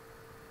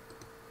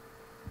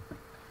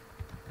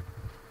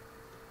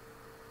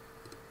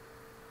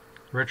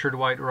 Richard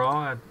White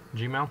Raw at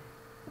Gmail.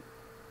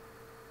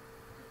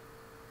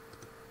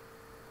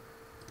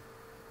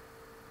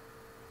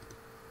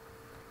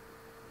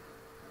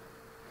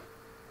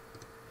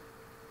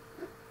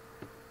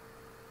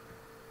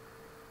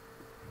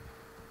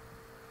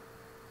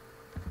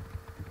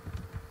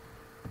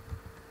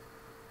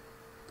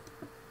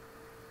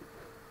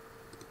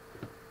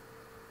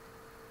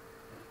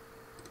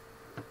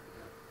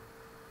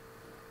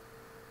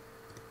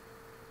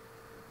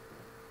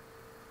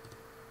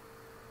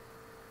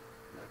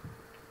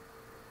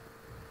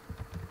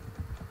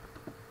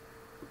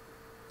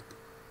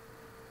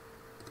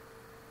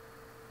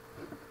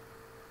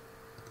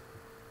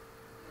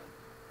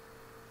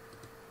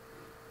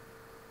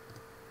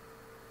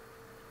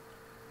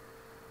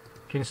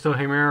 Can you still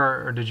hear me,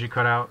 or did you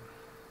cut out?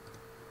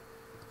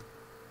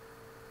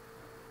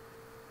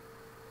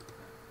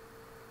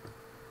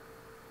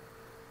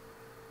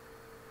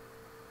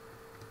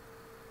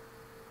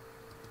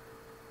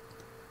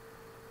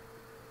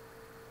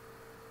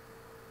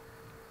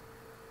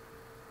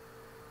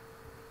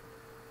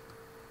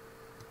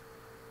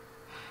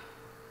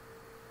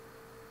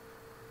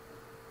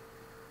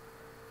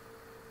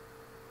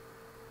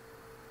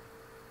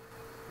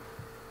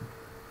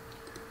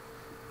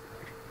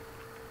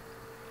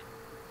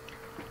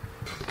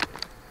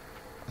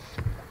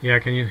 Yeah,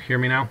 can you hear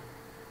me now?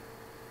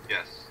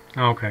 Yes.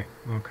 Okay,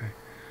 okay.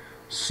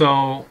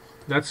 So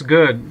that's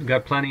good.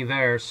 Got plenty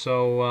there.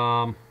 So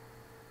I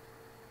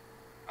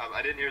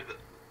didn't hear the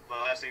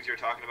last things you were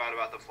talking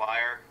about the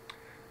flyer.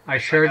 I I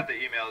shared. got the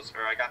emails,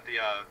 or I got the.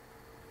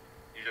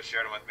 You just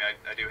shared them with me.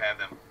 I do have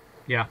them.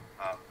 Yeah,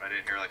 I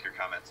didn't hear like your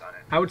comments on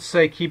it. I would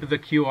say keep the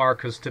QR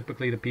because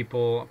typically the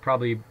people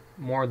probably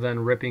more than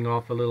ripping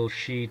off a little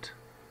sheet.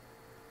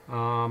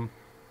 Probably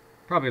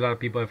a lot of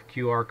people have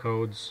QR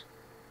codes.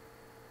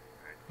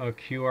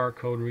 QR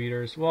code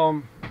readers.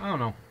 Well, I don't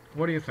know.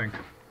 What do you think?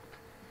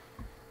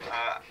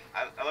 I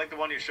like the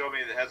one you showed me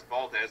that has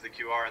both. It has the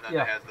QR and then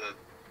Yeah. it has the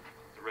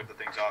to rip the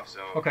things off.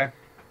 So Okay.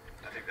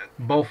 I think that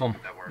Both of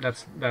them. that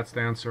works. That's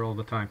the answer all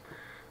the time.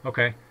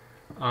 Okay.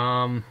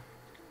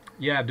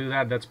 Yeah, do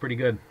that. That's pretty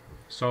good.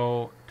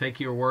 So take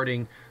your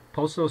wording,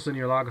 post those in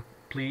your log,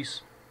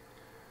 please,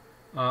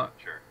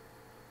 Sure.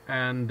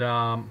 and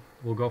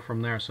we'll go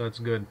from there. So that's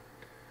good.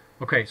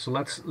 Okay, so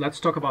let's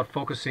talk about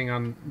focusing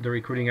on the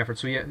recruiting effort.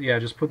 So yeah,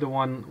 just put the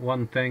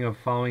one thing of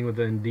following with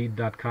the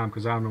Indeed.com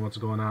because I don't know what's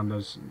going on.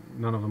 There's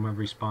none of them have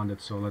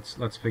responded. So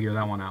let's figure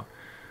that one out.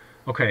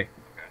 Okay.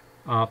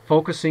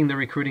 Focusing the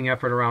recruiting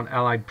effort around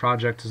allied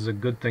projects is a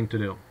good thing to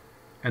do.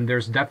 And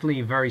there's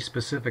definitely very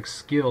specific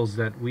skills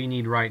that we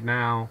need right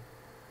now,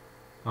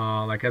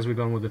 like as we're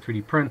going with the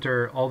 3D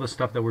printer, all the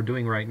stuff that we're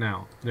doing right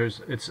now.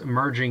 It's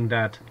emerging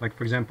that, like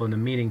for example, in the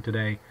meeting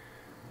today,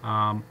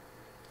 I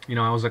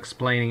was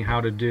explaining how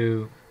to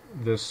do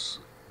this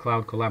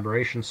cloud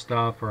collaboration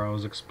stuff, or I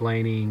was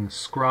explaining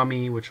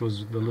Scrummy, which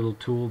was the little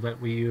tool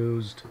that we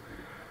used.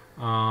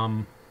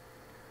 But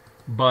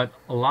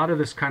a lot of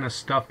this kind of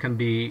stuff can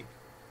be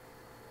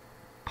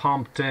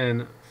pumped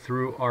in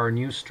through our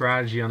new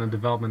strategy on the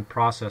development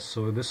process.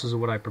 So this is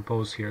what I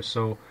propose here.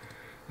 So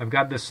I've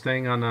got this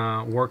thing on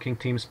a working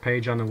teams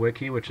page on the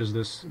wiki, which is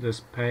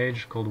this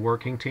page called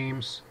working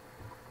teams.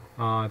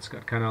 It's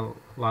got kind of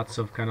lots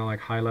of kind of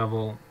like high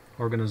level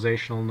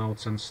organizational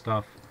notes and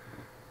stuff.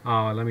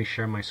 Let me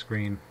share my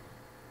screen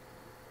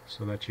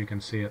so that you can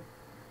see it.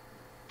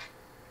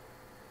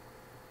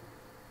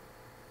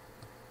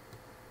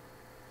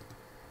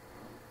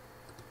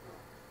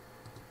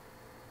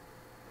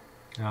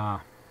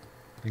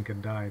 I think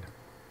it died.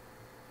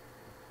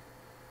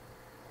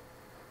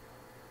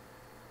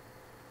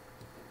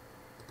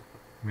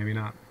 Maybe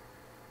not.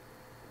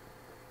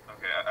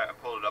 Okay, I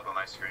pulled it up on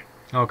my screen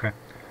Okay.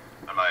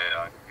 on my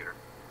computer.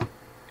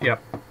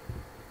 Yep.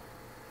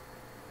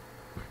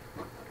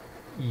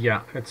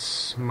 Yeah,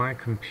 it's my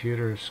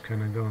computer's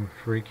kind of going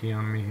freaky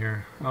on me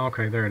here.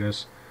 Okay, there it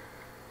is.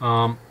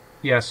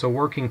 Yeah, so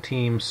working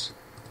teams.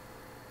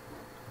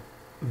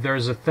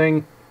 There's a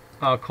thing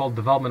called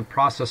development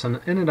process,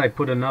 and in it I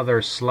put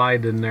another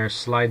slide in there,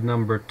 slide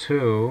number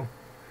 2.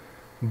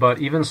 But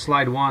even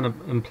slide 1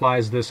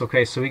 implies this.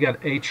 Okay, so we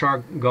got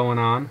HR going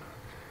on,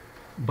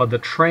 but the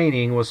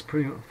training was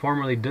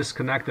formerly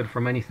disconnected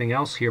from anything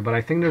else here. But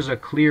I think there's a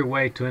clear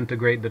way to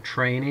integrate the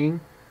training,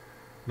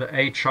 the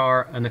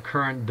HR, and the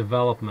current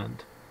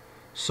development.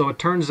 So it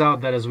turns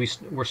out that as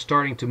we're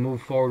starting to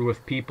move forward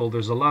with people,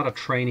 there's a lot of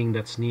training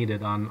that's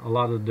needed on a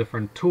lot of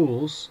different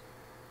tools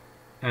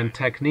and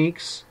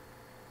techniques.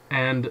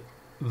 And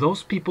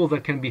those people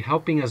that can be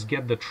helping us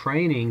get the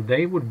training,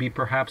 they would be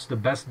perhaps the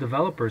best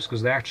developers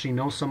because they actually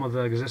know some of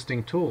the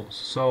existing tools.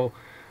 So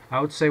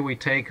I would say we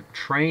take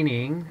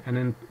training, and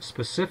then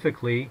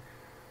specifically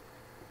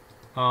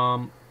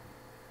on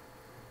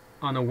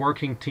a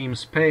working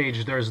teams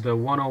page, there's the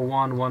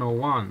 101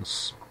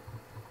 101s,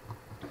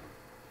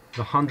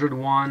 the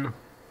 101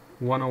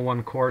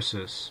 101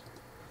 courses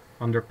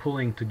under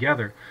pulling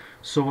together.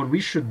 So what we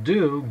should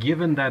do,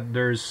 given that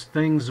there's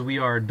things we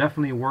are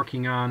definitely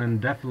working on and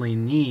definitely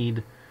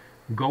need,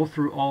 go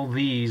through all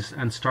these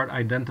and start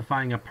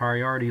identifying a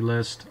priority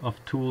list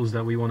of tools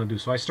that we want to do.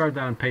 So I started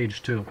that on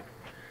page 2.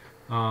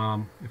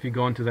 If you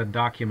go into that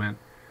document,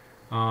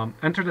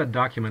 enter that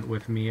document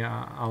with me.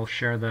 I'll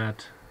share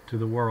that to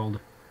the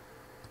world.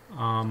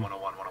 101,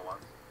 101.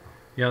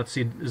 Yeah, let's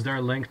see. Is there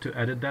a link to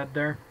edit that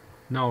there?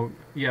 No.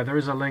 Yeah, there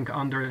is a link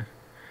under.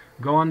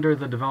 Go under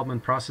the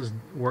development process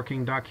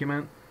working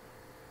document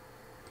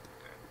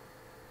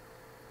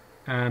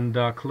and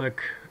click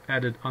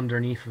edit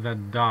underneath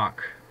that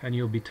doc, and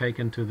you'll be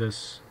taken to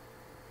this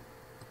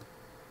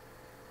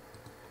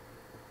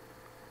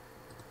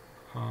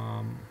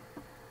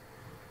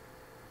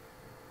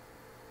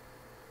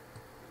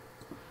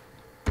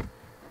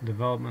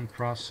development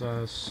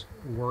process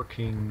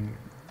working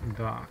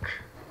doc.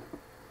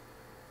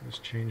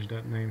 Just change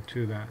that name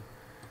to that.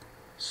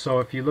 So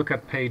if you look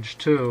at page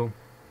 2,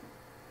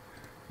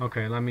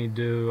 okay, let me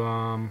do,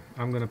 I'm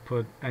going to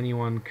put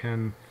anyone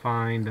can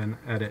find and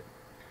edit.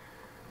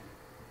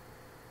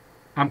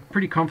 I'm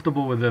pretty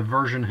comfortable with the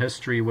version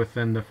history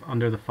within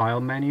under the file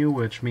menu,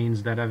 which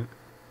means that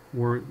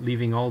we're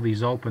leaving all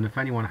these open. If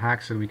anyone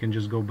hacks it, we can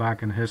just go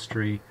back in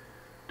history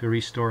to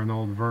restore an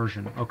old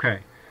version.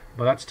 Okay,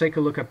 but let's take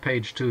a look at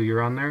page 2.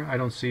 You're on there? I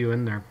don't see you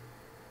in there.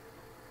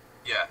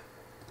 Yeah.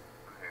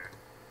 I'm here.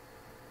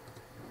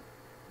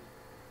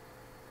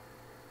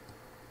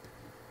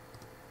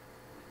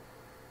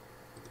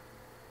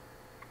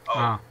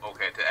 Oh,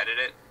 okay. To edit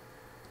it,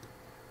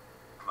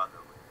 I'm on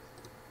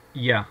the.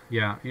 Yeah,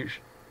 yeah.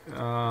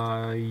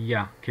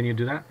 Yeah. Can you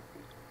do that?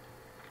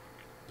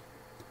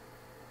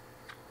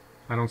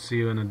 I don't see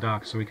you in a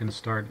doc, so we can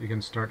start. You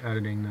can start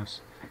editing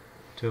this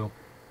too.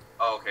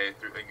 Oh, okay.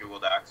 Through in Google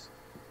Docs.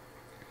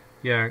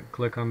 Yeah,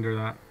 click under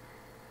that.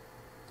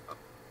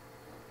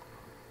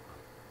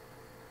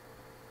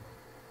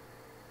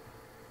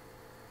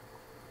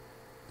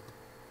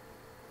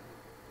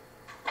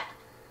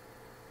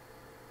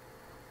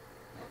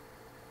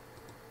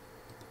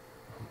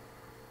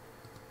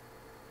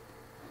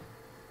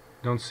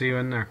 Don't see you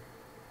in there.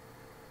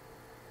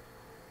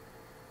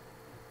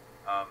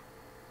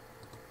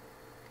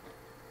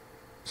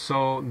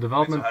 So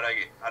development. Wait, so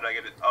how do I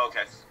get it? Oh,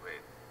 okay. Wait.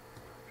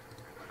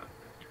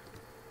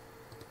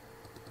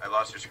 I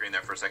lost your screen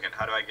there for a second.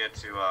 How do I get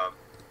to? I'm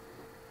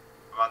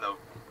on the.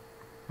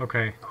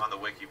 Okay. I'm on the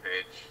wiki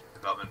page.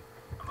 Development.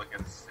 I'm looking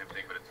at the same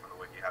thing, but it's from the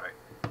wiki. How do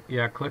I?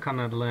 Yeah, click on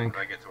that link.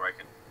 How do I get to where I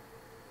can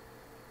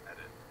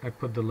edit? I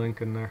put the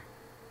link in there.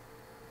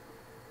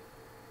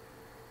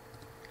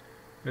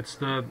 It's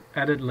the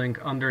edit link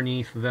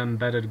underneath the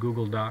embedded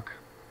Google Doc.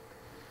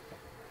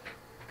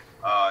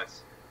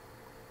 It's.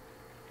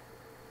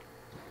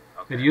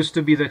 Okay. It used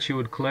to be that you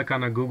would click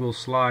on a Google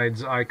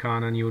Slides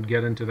icon and you would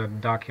get into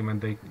that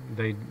document.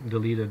 They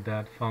deleted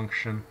that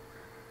function.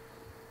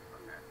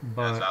 Okay.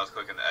 But So I was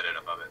clicking the edit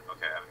above it.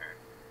 Okay, I'm here.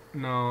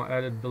 no,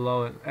 edit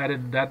below it.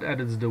 Edit that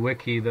edits the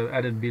wiki. The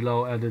edit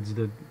below edits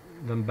the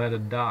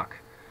embedded doc.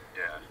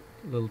 Yeah.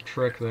 Little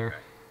trick there.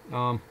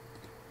 Okay.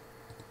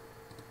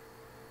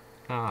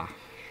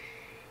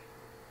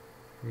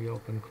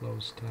 Reopen,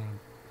 close tab.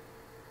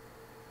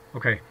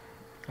 Okay.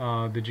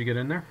 Did you get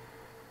in there?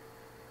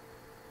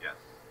 Yes.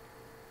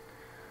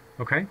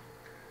 Okay.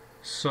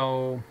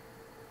 So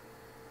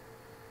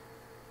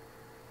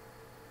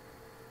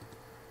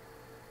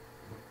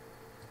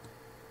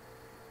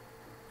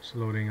it's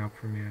loading up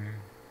for me. I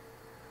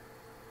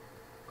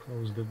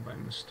closed it by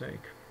mistake.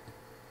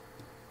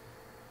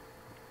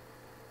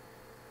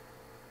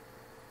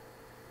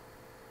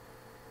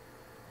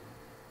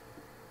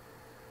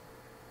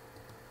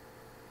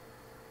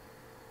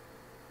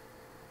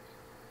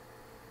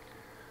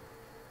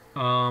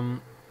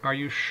 Are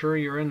you sure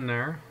you're in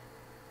there?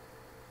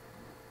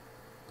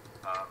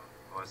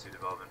 OSC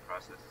development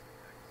process.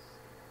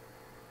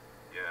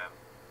 Yeah.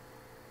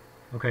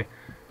 Okay,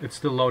 it's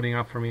still loading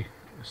up for me,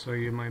 so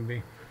you might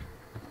be.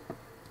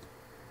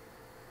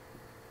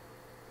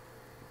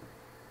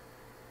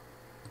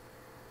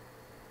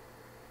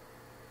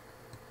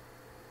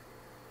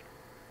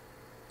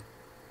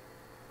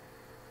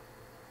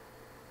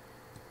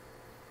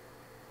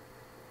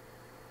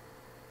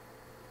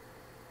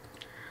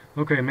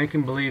 Okay,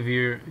 making believe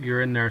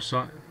you're in there.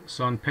 So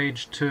on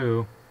page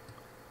 2,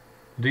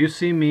 do you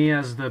see me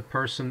as the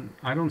person?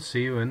 I don't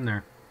see you in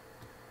there.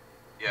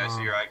 Yeah, I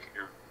see your icon.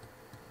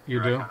 You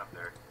your do? icon up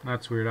there.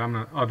 That's weird. I'm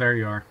not. Oh, there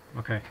you are.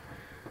 Okay.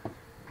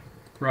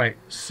 Right.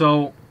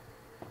 So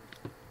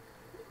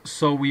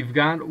we've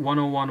got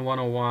 101,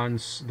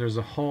 101s. There's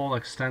a whole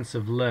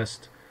extensive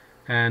list,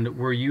 and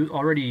we're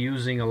already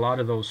using a lot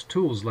of those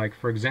tools. Like,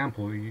 for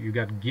example, you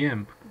got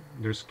GIMP.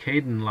 There's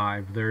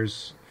Kdenlive.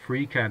 There's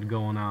FreeCAD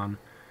going on.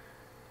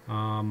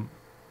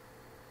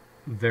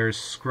 There's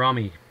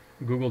Scrummy,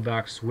 Google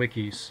Docs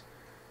wikis,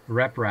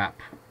 RepRap,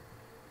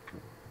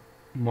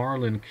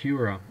 Marlin,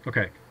 Cura.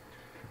 Okay,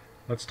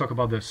 let's talk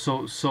about this.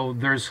 So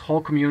there's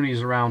whole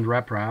communities around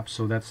RepRap,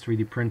 so that's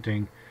 3D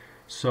printing.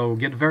 So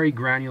get very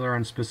granular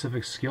on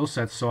specific skill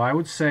sets. So I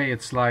would say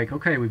it's like,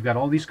 okay, we've got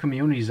all these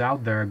communities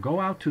out there.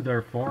 Go out to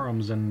their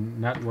forums and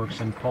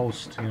networks and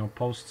post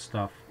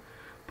stuff.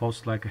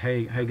 Post like,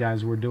 hey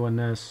guys, we're doing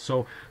this.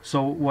 So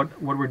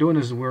what we're doing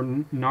is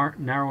we're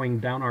narrowing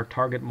down our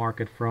target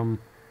market from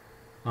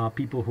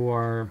people who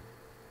are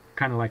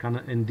kind of like on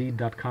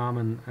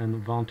Indeed.com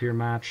and Volunteer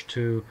Match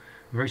to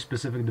very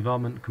specific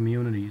development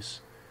community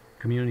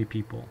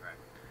people. Right.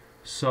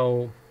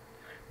 So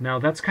now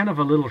that's kind of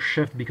a little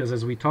shift, because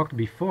as we talked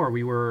before,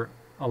 we were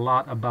a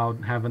lot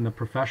about having the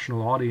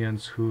professional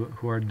audience who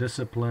are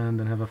disciplined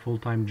and have a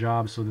full-time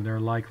job, so that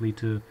they're likely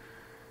to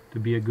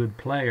be a good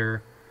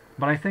player.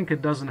 But I think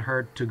it doesn't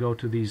hurt to go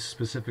to these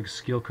specific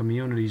skill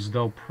communities,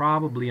 though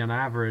probably on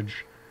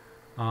average,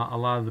 a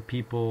lot of the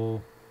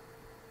people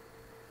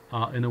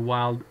in the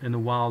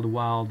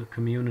wild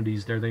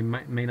communities there, they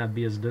may not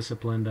be as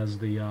disciplined as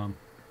the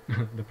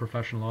the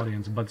professional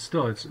audience, but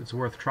still it's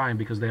worth trying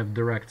because they have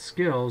direct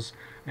skills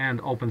and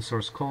open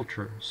source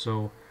culture.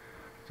 So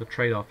it's a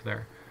trade-off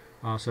there.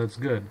 So it's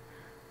good.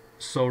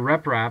 So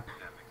RepRap,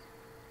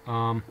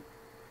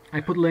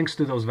 I put links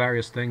to those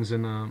various things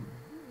in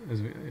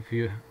if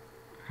you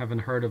haven't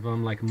heard of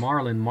them, like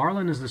Marlin.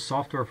 Marlin is the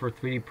software for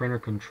 3D printer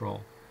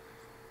control.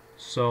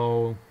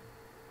 So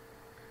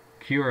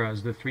Cura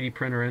is the 3D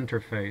printer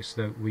interface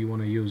that we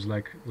want to use,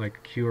 like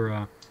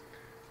Cura.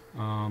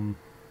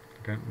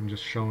 Okay, I'm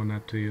just showing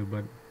that to you,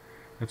 but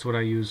that's what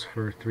I use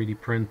for 3D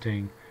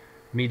printing.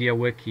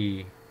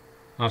 MediaWiki.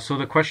 So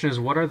the question is,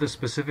 what are the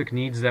specific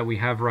needs that we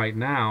have right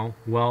now?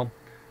 Well,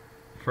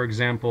 for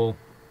example,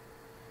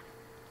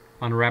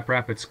 on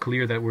RepRap, it's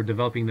clear that we're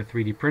developing the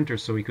 3D printer,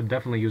 so we could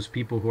definitely use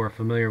people who are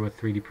familiar with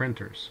 3D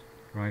printers,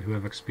 right, who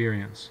have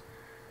experience.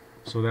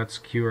 So that's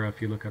Cura.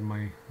 If you look at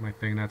my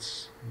thing,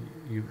 that's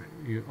you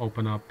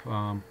open up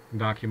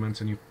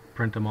documents and you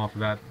print them off of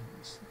that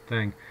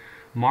thing.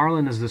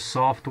 Marlin is the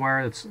software.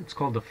 It's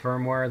called the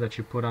firmware that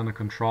you put on a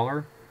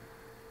controller,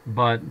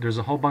 but there's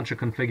a whole bunch of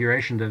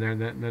configuration there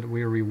that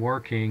we're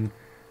reworking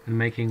and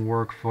making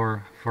work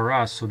for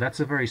us. So that's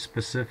a very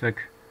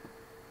specific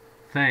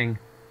thing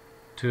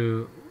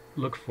to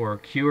look for.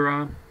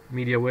 Cura,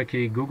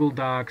 MediaWiki, Google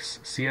Docs,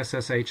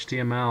 CSS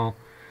HTML.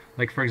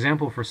 Like for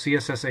example, for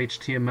CSS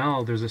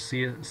HTML, there's a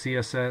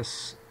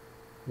CSS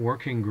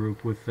working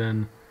group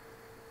within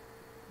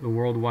the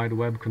World Wide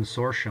Web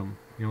Consortium.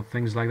 You know,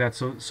 things like that.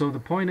 So the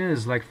point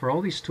is, like, for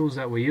all these tools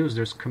that we use,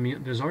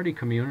 there's already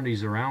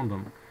communities around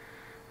them,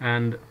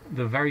 and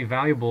the very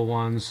valuable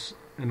ones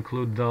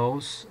include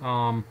those.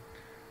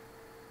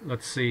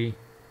 Let's see.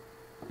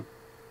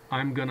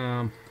 I'm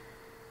gonna,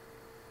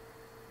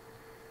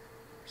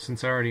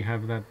 since I already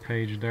have that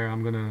page there,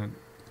 I'm gonna,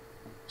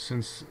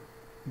 since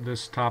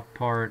this top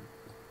part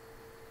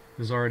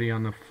is already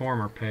on the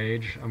former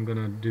page, I'm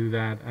gonna do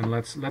that, and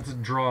let's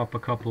draw up a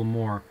couple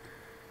more,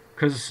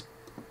 because,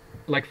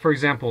 like, for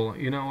example,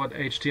 you know what,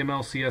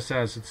 HTML,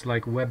 CSS, it's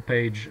like web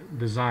page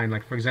design.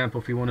 Like, for example,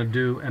 if you want to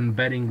do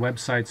embedding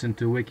websites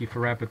into Wiki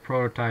for rapid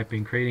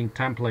prototyping, creating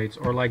templates,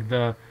 or like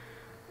the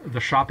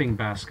shopping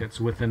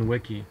baskets within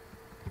Wiki.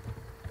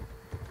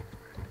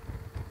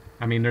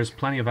 I mean, there's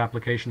plenty of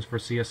applications for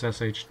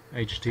CSS,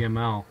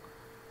 HTML.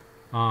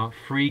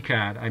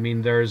 FreeCAD. I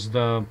mean, there's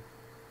the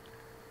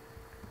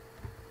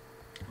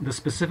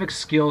specific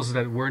skills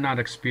that we're not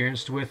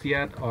experienced with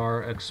yet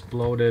are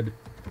exploded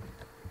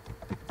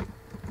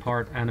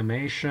part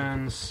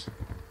animations.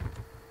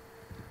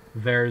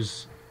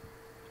 There's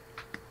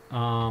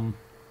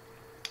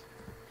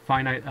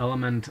finite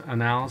element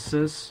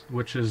analysis,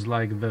 which is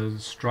like the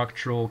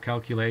structural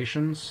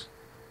calculations.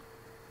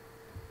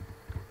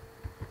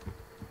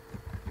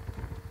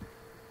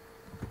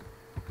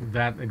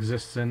 That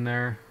exists in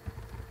there.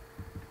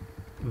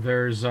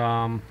 There's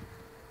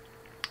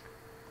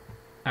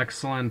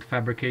excellent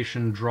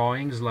fabrication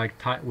drawings, like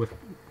with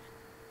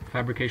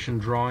fabrication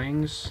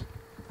drawings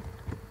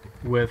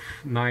with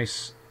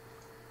nice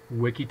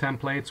wiki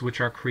templates, which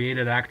are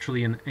created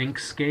actually in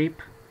Inkscape.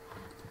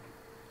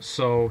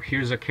 So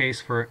here's a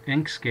case for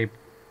Inkscape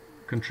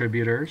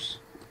contributors.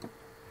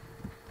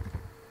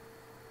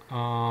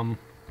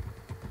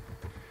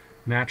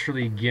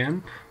 Naturally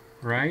GIMP,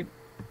 right?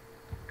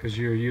 Because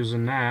you're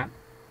using that,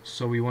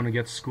 so we want to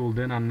get schooled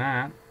in on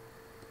that.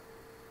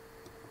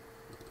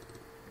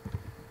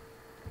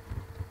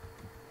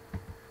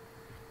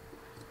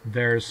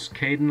 There's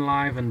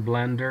Kdenlive and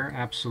Blender,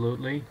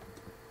 absolutely.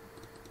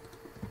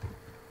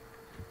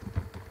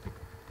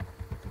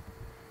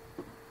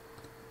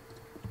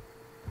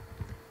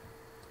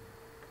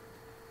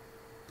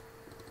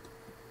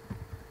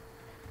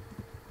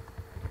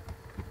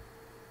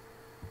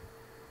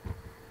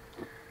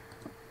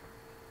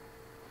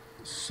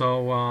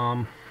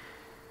 So,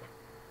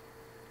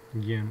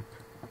 GIMP.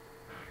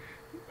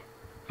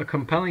 A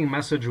compelling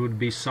message would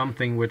be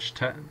something which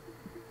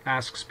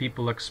asks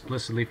people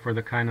explicitly for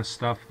the kind of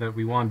stuff that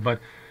we want. But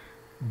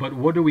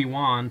what do we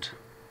want?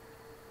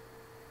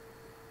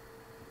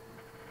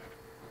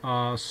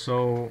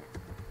 So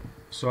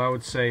I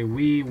would say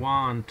we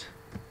want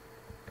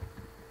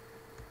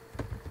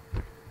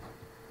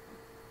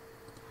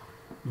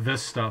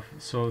this stuff.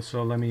 So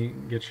let me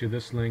get you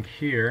this link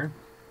here.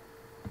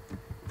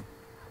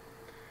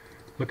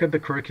 Look at the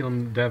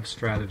curriculum dev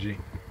strategy.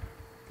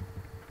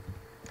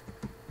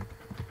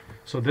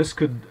 So this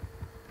could,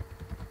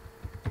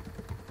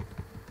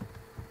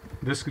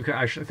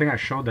 I think I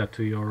showed that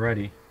to you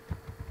already.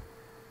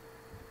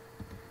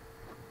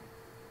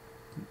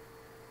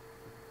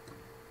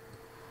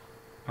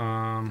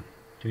 Can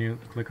you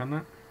click on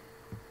that?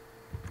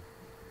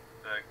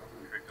 The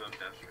curriculum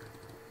dev strategy.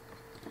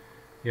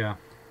 Yeah.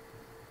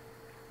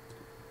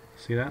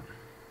 See that?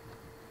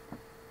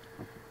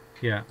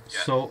 Yeah.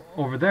 Yes. So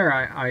over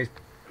there,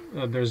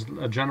 there's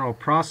a general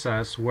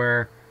process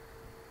where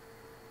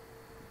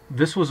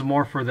this was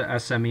more for the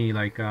SME.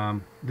 Like,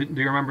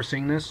 do you remember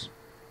seeing this,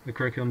 the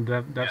curriculum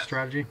dev Yes.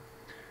 strategy?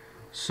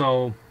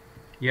 So,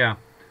 yeah.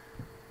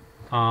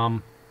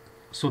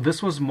 So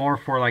this was more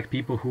for like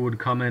people who would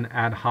come in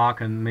ad hoc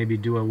and maybe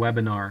do a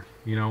webinar,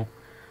 you know,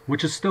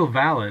 which is still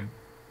valid.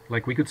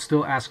 Like, we could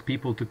still ask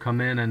people to come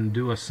in and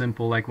do a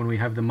simple, like when we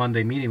have the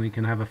Monday meeting, we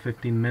can have a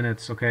 15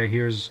 minutes. Okay,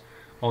 here's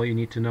all you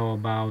need to know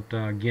about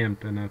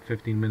GIMP in a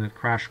 15-minute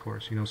crash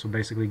course, you know. So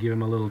basically give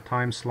them a little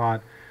time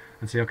slot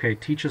and say, okay,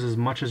 teach us as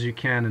much as you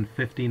can in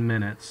 15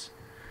 minutes,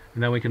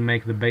 and then we can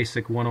make the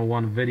basic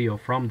 101 video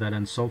from that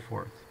and so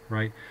forth,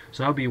 right?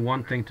 So that would be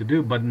one thing to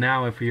do. But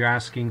now if you're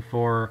asking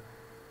for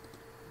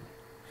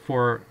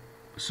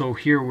so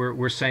here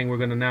we're saying we're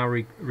going to now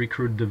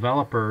recruit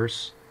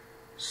developers.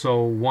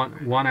 So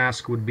one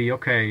ask would be,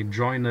 okay,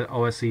 join the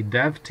OSE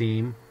dev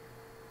team,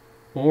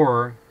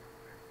 or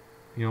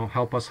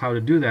help us how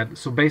to do that.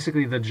 So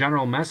basically the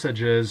general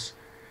message is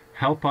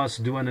help us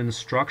do an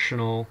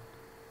instructional,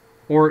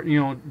 or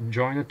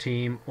join a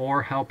team,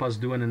 or help us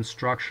do an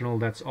instructional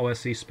that's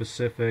OSE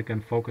specific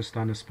and focused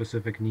on the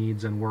specific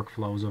needs and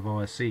workflows of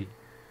OSE.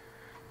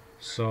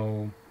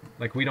 So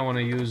like we don't want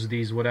to use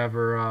these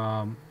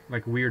whatever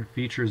like weird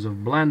features of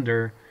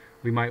Blender.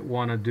 We might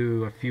want to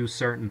do a few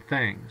certain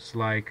things,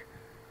 like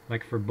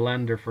for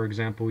Blender, for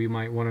example, we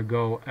might want to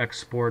go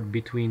export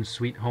between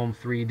Sweet Home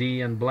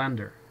 3D and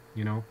Blender.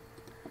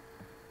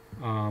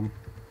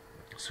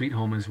 Sweet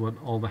Home is what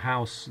all the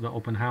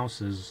open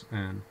houses,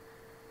 and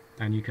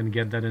you can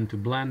get that into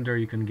Blender,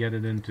 you can get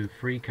it into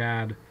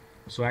FreeCAD.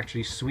 So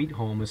actually Sweet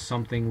Home is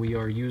something we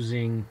are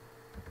using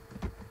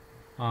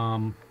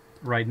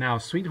right now.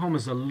 Sweet Home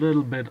is a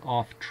little bit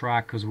off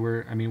track because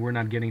we're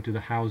not getting to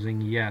the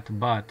housing yet,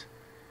 but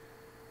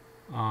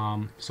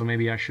so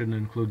maybe I shouldn't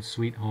include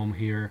Sweet Home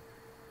here.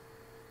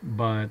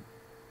 But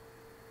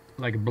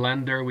like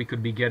Blender, we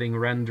could be getting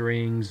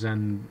renderings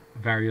and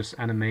various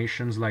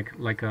animations, like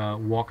a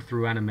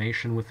walkthrough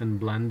animation within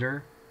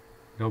Blender.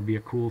 That would be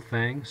a cool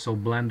thing. So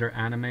Blender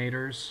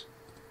animators.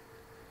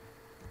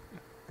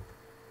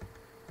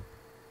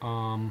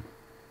 Now,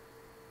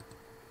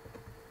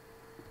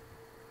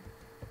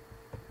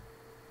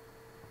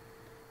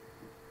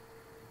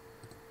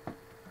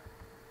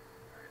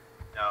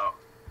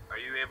 are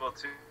you able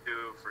to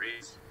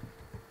freeze?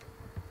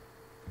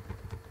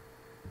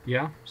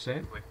 Yeah, say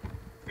it.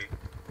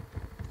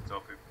 So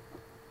if we,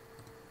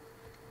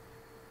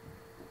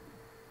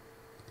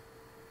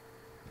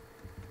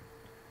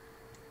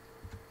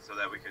 so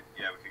that we could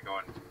go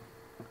and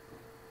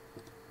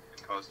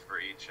post for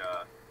each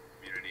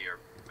community or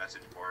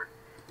message board,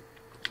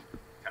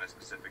 kind of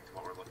specific to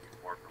what we're looking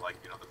for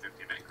like the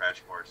 15-minute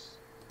crash course.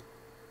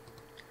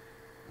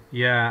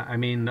 Yeah, I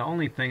mean the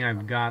only thing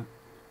I've got,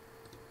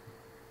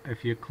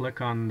 if you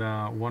click on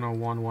the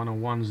 101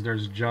 101s,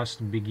 there's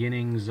just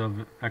beginnings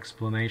of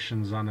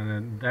explanations on it,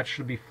 and that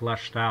should be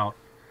fleshed out.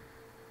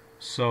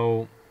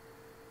 So,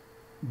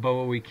 but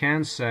what we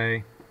can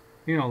say,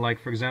 like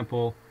for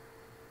example,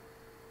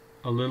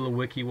 a little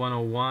Wiki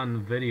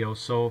 101 video,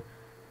 so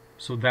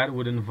that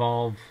would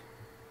involve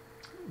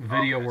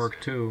video work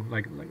too.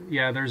 Like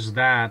yeah, there's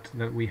that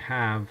we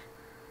have.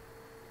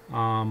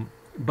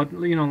 But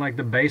like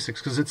the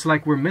basics, because it's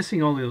like we're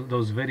missing all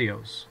those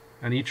videos.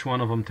 And each one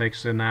of them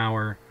takes an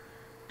hour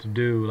to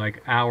do,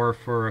 like hour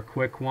for a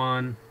quick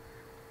one.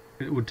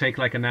 It would take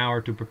like an hour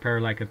to prepare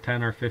like a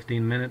 10 or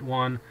 15 minute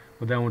one,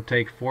 but then it would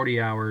take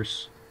 40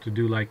 hours to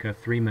do like a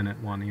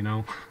 3-minute one,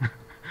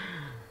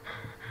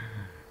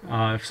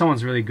 If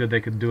someone's really good,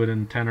 they could do it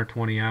in 10 or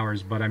 20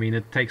 hours, but I mean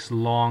it takes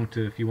long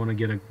if you want to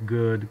get a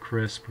good,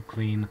 crisp,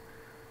 clean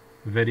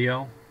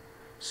video.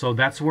 So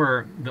that's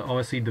where the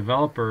OSE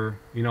developer,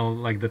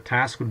 like the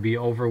task would be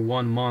over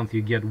 1 month,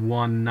 you get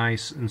one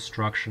nice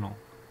instructional.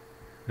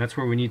 That's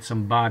where we need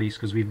some bodies,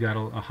 because we've got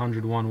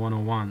 101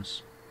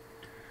 101s.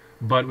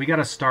 But we got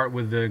to start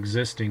with the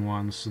existing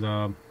ones.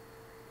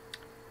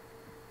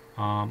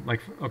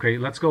 Okay,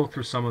 let's go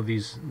through some of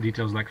these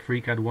details, like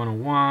FreeCAD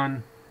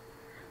 101.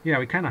 Yeah,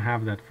 we kind of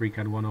have that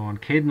FreeCAD 101.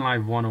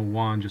 Kdenlive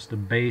 101, just the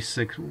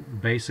basic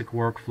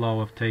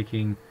workflow of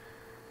taking.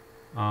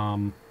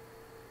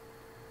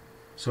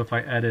 So if I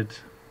edit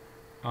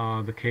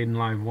the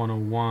Kdenlive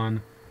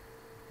 101,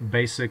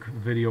 basic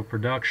video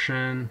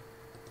production,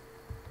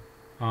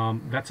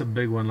 that's a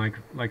big one.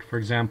 Like for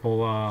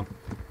example,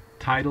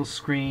 title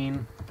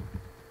screen,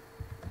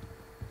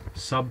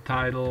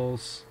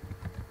 subtitles,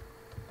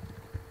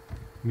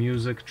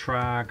 music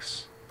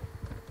tracks,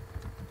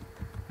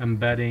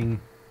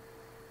 embedding,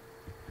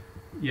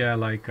 yeah,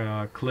 like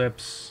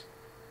clips.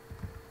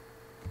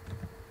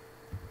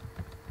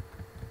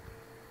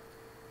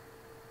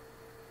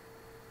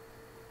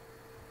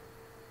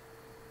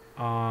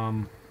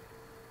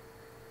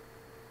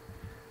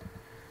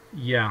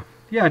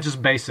 Yeah,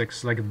 just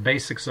basics, like the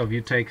basics of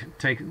you take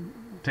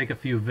a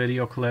few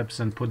video clips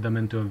and put them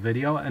into a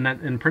video, and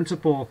that in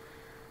principle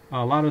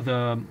a lot of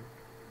the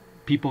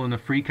people in the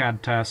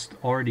FreeCAD test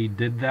already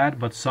did that,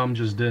 but some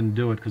just didn't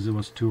do it because it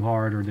was too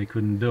hard or they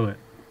couldn't do it.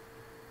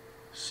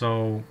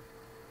 So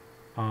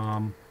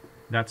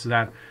that's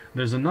that.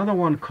 There's another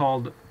one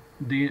called,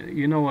 do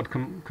you know what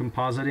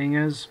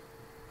compositing is?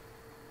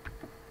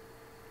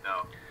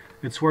 No.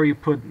 It's where you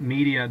put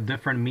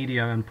different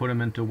media and put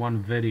them into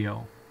one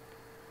video.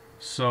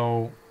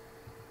 So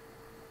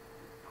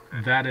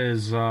that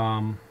is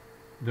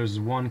there's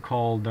one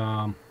called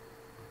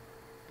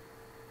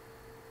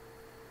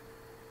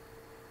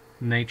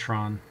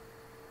Natron.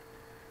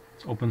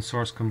 It's open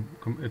source.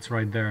 It's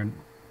right there.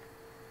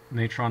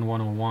 Natron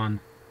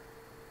 101.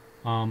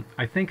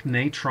 I think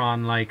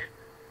Natron, like,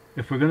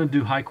 if we're gonna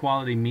do high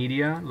quality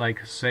media,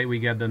 like say we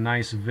get the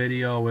nice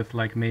video with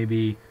like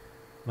maybe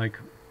like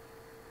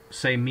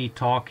say me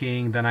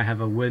talking, then I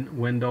have a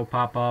window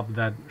pop up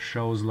that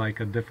shows like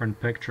a different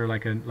picture,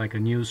 like a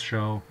news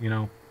show,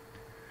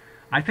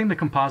 I think the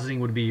compositing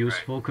would be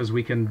useful because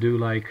we can do,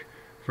 like,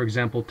 for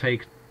example,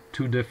 take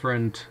two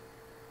different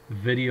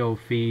video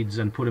feeds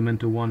and put them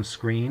into one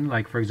screen.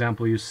 Like for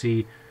example, you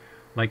see,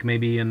 like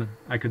maybe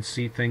I could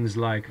see things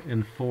like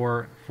in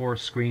four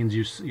screens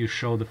you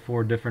show the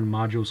 4 different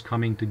modules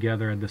coming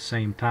together at the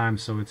same time,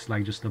 so it's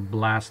like just a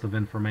blast of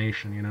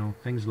information, you know,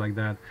 things like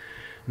that.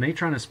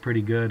 Natron is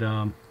pretty good.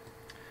 I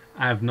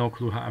have no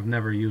clue how, I've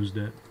never used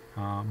it,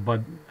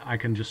 but I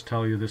can just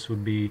tell you this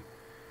would be,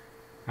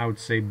 I would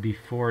say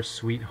before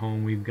Sweet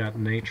Home we've got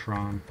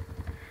Natron.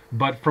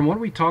 But from what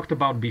we talked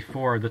about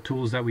before, the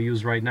tools that we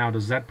use right now,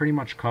 does that pretty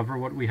much cover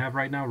what we have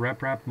right now?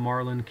 RepRap,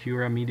 Marlin,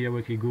 Cura,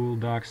 MediaWiki, Google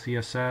Docs,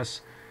 CSS,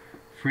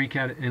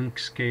 FreeCAD,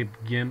 Inkscape,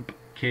 GIMP,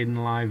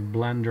 Kdenlive,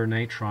 Blender,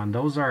 Natron.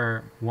 Those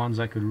are ones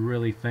I could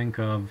really think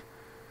of.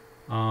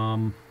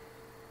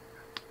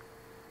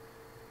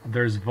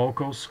 There's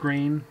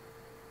VocoScreen.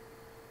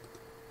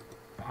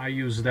 I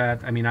use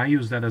that. I mean, I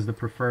use that as the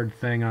preferred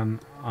thing on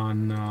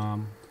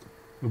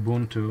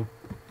Ubuntu.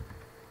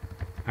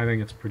 I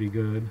think it's pretty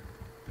good.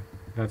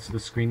 That's the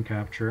screen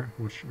capture,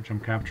 which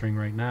I'm capturing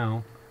right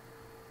now.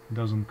 It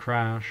doesn't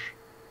crash.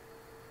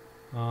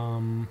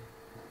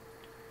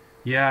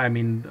 Yeah, I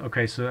mean,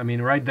 okay, so I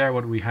mean, right there,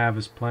 what we have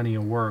is plenty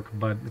of work.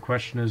 But the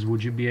question is,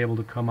 would you be able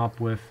to come up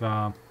with,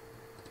 Yeah.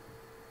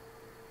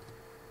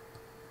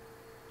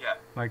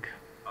 like,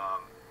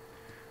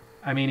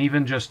 I mean,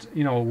 even just,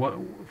 you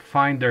know,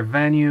 find their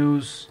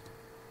venues,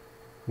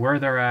 where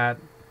they're at,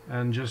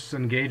 and just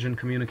engage in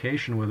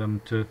communication with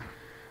them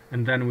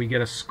and then we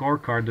get a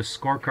scorecard. The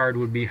scorecard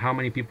would be how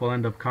many people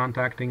end up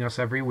contacting us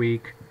every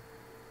week,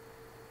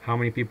 how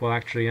many people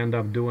actually end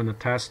up doing a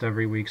test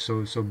every week.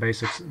 So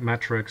basic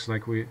metrics.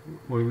 Like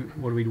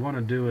what we'd want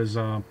to do is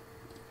for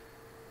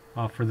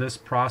this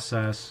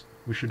process,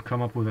 we should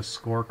come up with a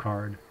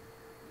scorecard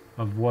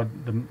of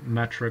what the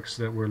metrics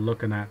that we're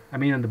looking at. I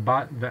mean, in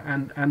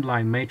the end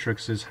line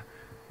matrix is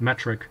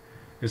metric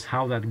is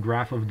how that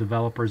graph of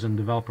developers and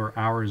developer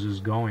hours is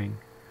going,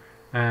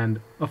 and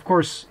of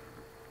course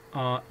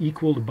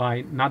equaled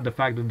by not the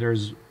fact that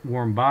there's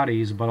warm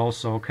bodies, but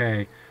also,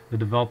 okay, the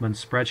development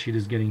spreadsheet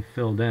is getting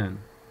filled in,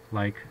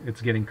 like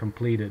it's getting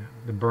completed,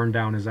 the burn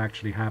down is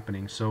actually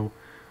happening. So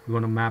we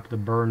want to map the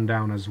burn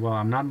down as well.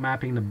 I'm not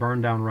mapping the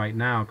burn down right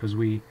now because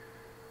we've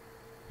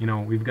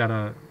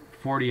got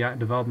 40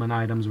 development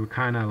items. We're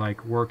kind of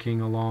like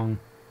working along,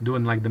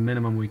 doing like the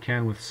minimum we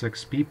can with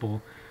 6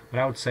 people. But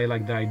I would say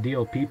like the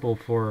ideal people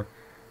for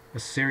a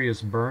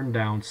serious burn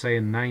down, say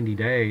in 90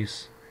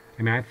 days,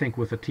 I mean, I think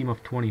with a team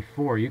of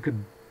 24, you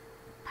could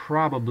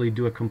probably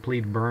do a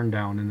complete burn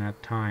down in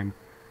that time,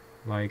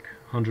 like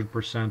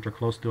 100% or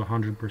close to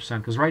 100%.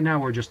 Because right now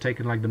we're just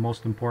taking like the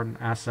most important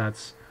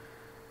assets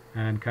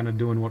and kind of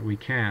doing what we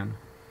can.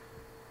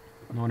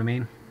 You know what I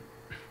mean?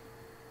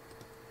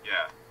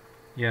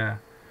 Yeah.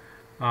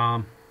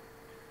 Yeah.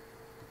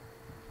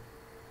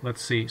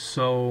 Let's see.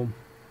 So,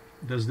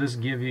 does this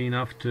give you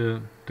enough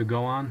to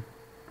go on?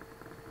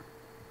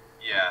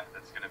 Yeah,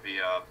 that's going to be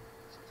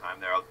some time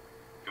there. I'll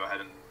go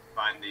ahead and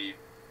find the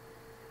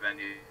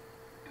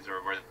venues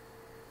or where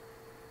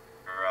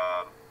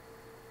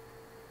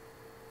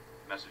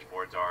message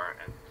boards are,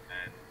 and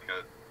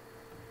because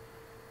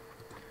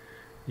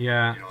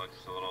yeah,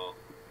 just a little.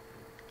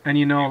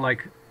 And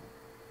like,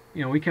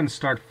 we can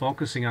start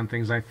focusing on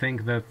things. I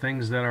think the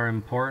things that are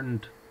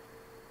important,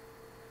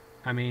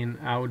 I mean,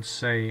 I would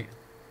say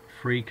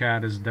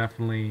FreeCAD is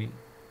definitely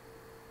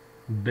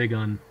big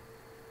on.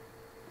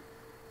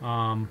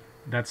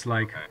 That's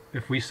like, okay,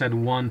 if we said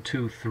 1,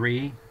 2,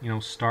 3,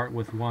 start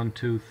with 1,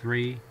 2,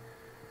 3.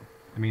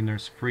 I mean,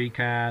 there's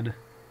FreeCAD.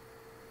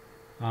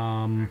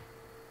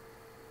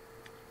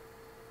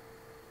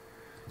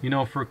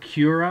 For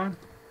Cura,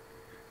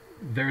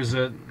 there's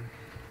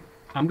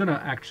I'm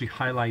gonna actually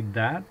highlight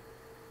that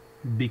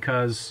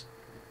because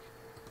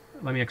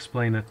let me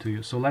explain that to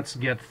you. So let's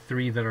get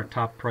 3 that are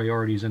top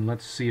priorities, and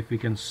let's see if we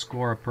can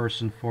score a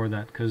person for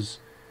that, because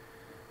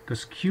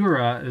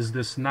Cura is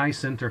this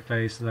nice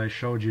interface that I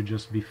showed you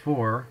just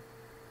before,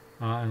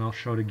 and I'll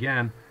show it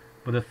again.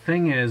 But the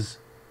thing is,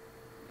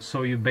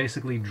 so you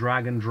basically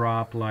drag and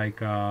drop, like,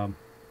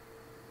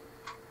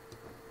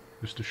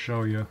 just to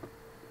show you.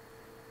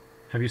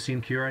 Have you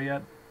seen Cura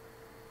yet?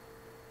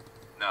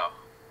 No.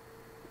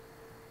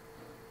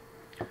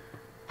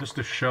 Just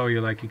to show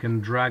you, like, you can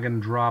drag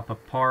and drop a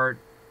part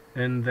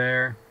in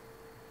there,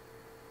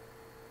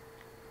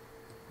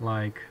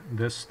 like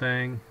this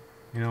thing.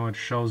 It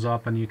shows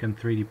up and you can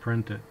 3D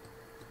print it.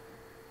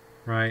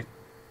 Right?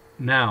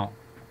 Now,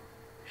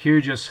 here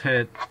you just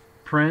hit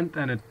print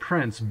and it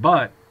prints,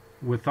 but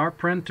with our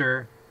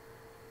printer,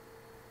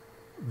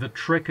 the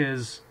trick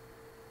is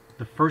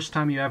the first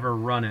time you ever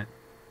run it,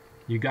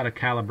 you got to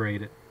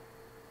calibrate it.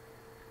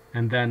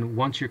 And then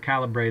once you're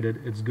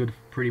calibrated, it's good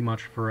pretty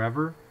much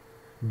forever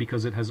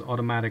because it has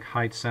automatic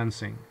height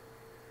sensing.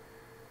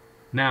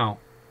 Now,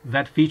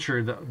 that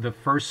feature, the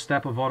first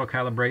step of auto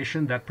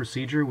calibration, that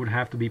procedure would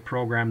have to be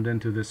programmed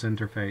into this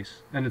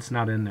interface, and it's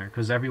not in there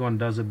because everyone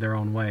does it their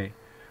own way.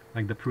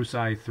 Like the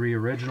Prusa i3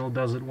 original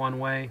does it one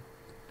way,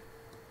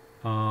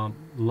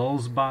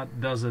 Lulzbot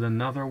does it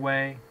another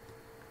way,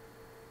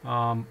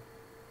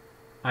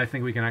 I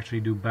think we can actually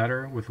do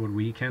better with what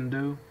we can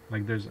do.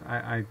 Like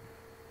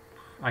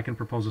I can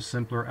propose a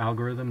simpler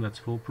algorithm that's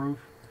foolproof,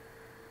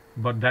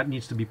 but that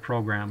needs to be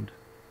programmed.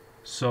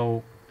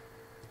 So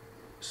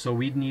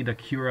we'd need a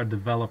Cura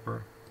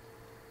developer.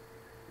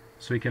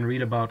 So we can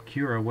read about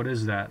Cura. What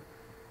is that?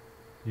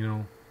 You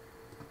know,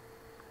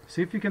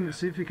 see if you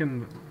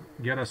can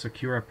get us a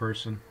Cura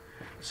person,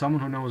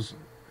 someone who knows,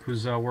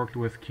 who's worked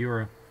with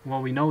Cura.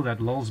 Well, we know that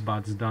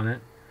Lulzbot's done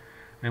it,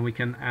 and we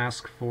can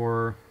ask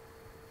for.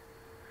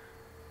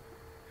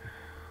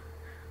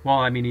 Well,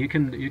 I mean, you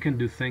can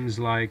do things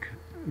like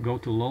go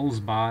to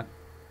Lulzbot.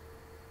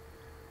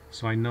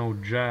 So I know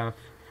Jeff,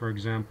 for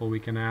example. We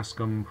can ask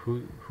him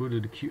who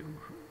did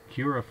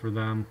Cura for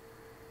them,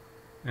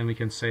 and we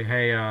can say,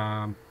 hey,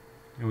 and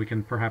we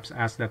can perhaps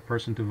ask that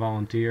person to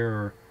volunteer,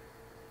 or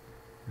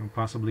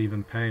possibly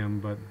even pay him.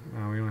 But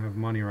we don't have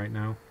money right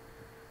now.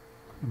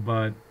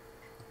 But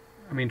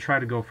I mean, try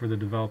to go for the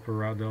developer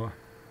route, though.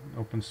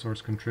 Open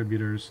source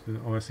contributors, the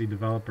OSE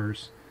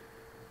developers.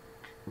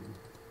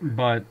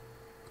 But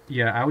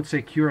yeah, I would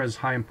say Cura is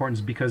high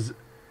importance, because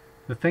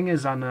the thing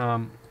is,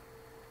 on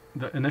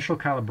the initial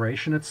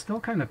calibration, it's still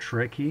kind of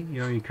tricky.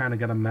 You kind of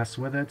got to mess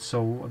with it.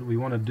 So what we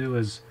want to do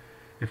is,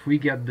 if we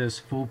get this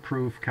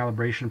foolproof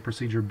calibration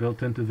procedure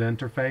built into the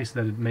interface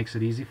that it makes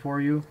it easy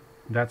for you,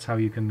 that's how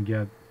you can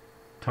get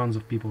tons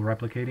of people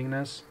replicating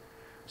this.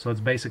 So it's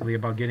basically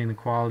about getting the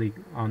quality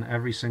on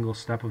every single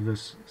step of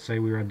this. Say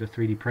we were at the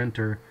 3D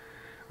printer,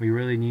 we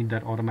really need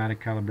that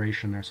automatic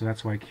calibration there. So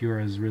that's why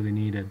Cura is really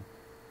needed.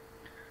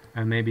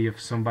 And maybe if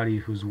somebody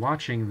who's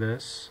watching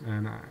this,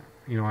 and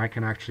I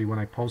can actually, when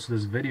I post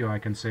this video, I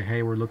can say,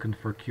 hey, we're looking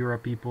for Cura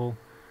people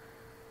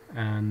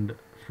and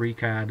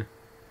FreeCAD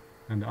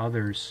and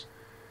others.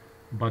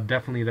 But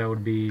definitely that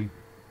would be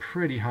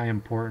pretty high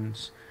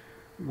importance.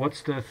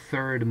 What's the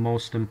third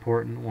most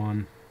important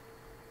one?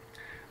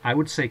 I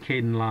would say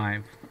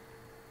Kdenlive,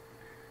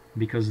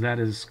 because that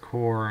is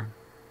core.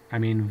 I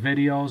mean,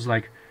 videos,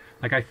 like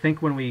I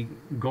think when we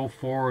go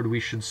forward, we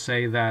should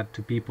say that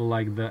to people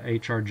like the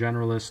HR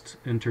generalist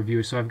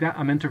interview. So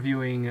I'm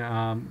interviewing,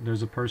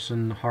 there's a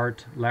person,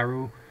 Hart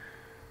Laru,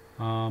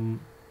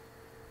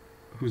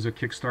 who's a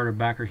Kickstarter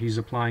backer. He's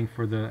applying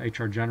for the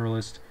HR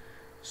generalist.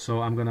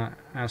 So I'm gonna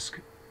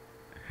ask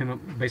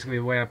him, basically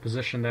the way I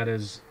position that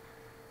is,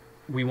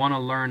 we want to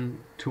learn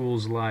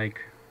tools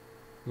like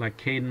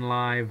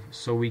Kdenlive,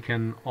 so we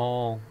can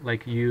all,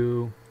 like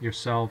you,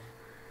 yourself,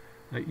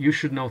 you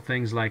should know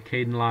things like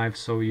Kdenlive,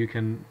 so you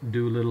can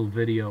do little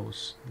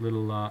videos,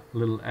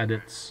 little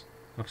edits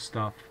of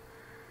stuff.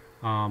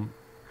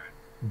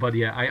 But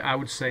yeah, I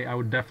would say I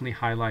would definitely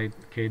highlight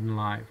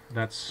Kdenlive.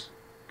 That's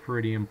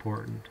pretty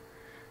important,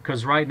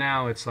 because right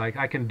now it's like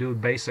I can do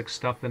basic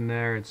stuff in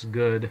there. It's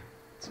good,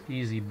 it's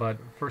easy, but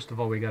first of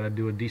all we got to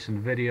do a decent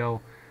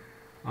video.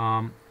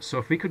 So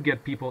if we could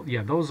get people,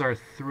 yeah, those are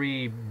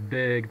three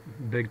big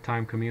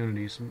time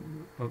communities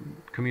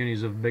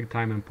of big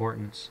time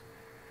importance,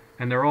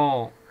 and they're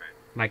all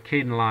like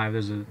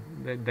Kdenlive.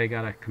 They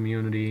got a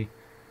community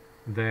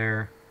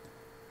there.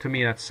 To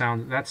me, that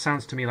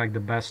sounds to me like the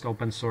best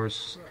open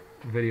source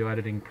video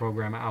editing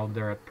program out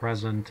there at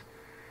present.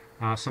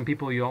 Some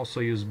people you also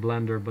use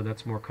Blender, but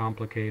that's more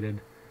complicated.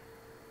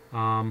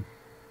 I'm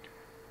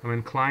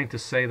inclined to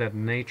say that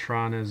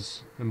Natron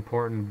is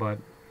important, but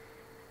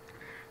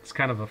it's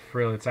kind of a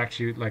frill. It's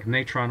actually like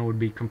Natron would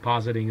be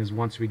compositing is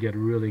once we get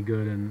really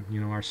good and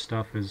our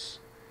stuff is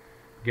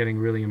getting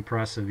really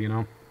impressive,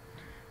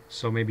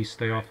 so maybe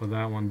stay off of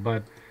that one.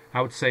 But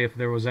I would say if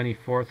there was any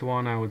fourth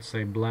one, I would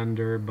say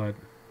Blender, but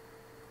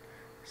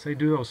say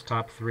do those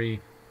top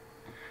three.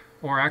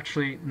 Or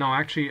actually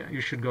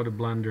you should go to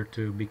Blender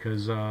too,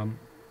 because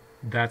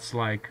that's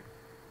like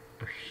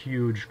a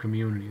huge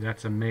community.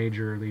 That's a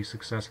majorly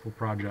successful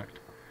project.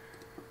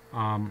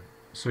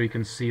 So you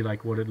can see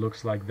like what it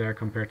looks like there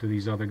compared to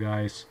these other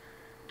guys.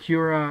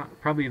 Cura,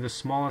 probably the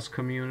smallest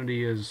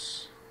community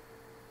is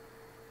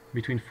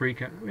between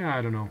FreeCAD. Yeah,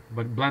 I don't know,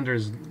 but Blender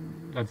is,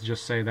 let's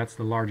just say that's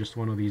the largest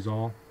one of these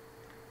all.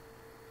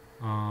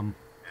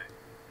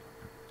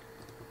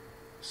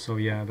 So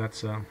yeah,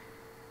 that's I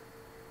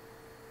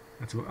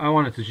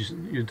wanted to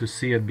you to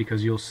see it,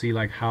 because you'll see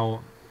like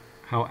how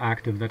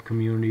active that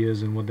community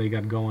is and what they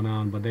got going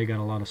on. But they got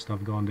a lot of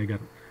stuff going.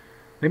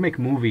 They make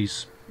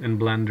movies in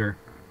Blender.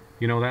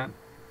 You know that?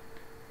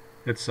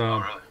 It's oh,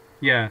 really?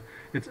 Yeah,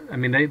 it's, I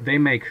mean,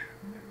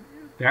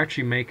 they're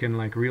actually making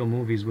like real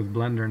movies with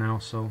Blender now,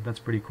 so that's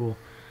pretty cool.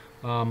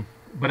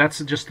 But that's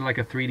just like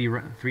a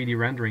 3D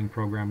rendering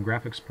program,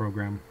 graphics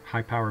program,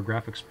 high power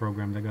graphics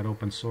program that got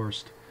open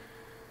sourced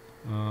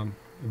a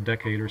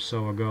decade or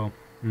so ago.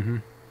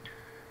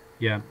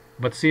 Yeah,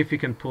 but see if you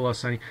can pull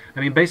us any. I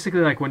mean, basically,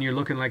 like when you're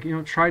looking, like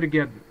try to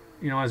get,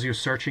 as you're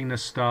searching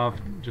this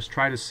stuff, just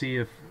try to see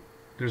if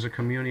there's a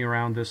community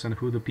around this and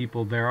who the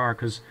people there are,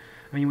 because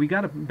I mean we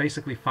got to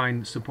basically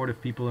find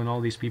supportive people in all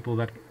these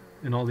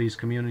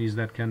communities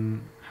that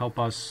can help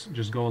us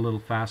just go a little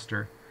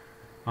faster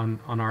on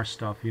our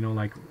stuff,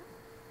 like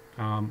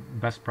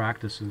best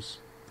practices.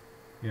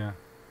 Yeah,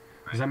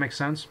 does that make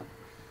sense?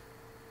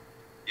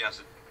 Yes,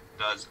 it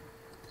does.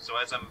 So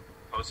as I'm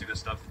posting this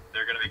stuff,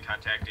 they're going to be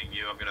contacting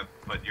you. I'm going to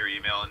put your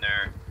email in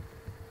there.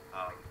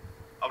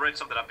 I'll write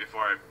something up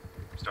before I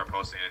start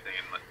posting anything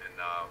and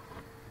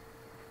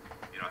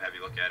have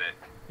you look at it.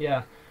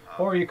 Yeah.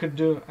 Or you could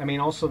do, I mean,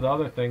 also the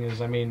other thing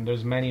is, I mean,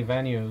 there's many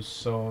venues,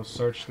 so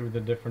search through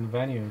the different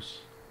venues.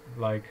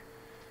 Like,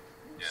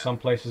 some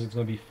places it's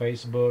going to be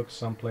Facebook,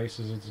 some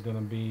places it's going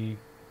to be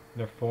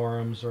their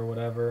forums or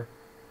whatever.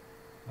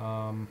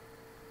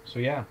 So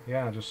yeah,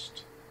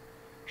 just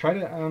try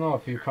to, I don't know,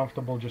 if you're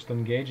comfortable just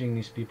engaging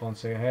these people and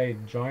say, hey,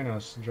 join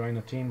us, join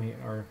the team here,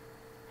 or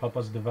help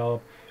us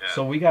develop. Yeah.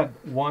 So we got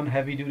one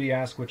heavy duty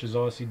ask, which is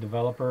OSC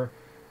developer,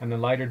 and the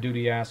lighter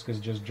duty ask is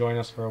just join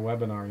us for a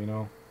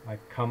webinar, like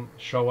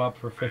show up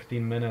for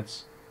 15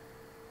 minutes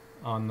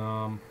on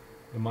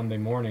the Monday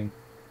morning.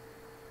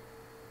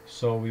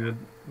 So we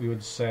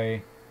would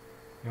say,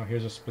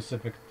 here's a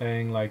specific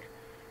thing, like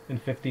in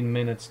 15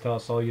 minutes tell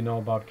us all you know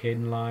about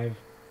Caden Live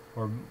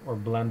or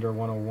Blender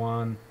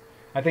 101.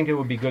 I think it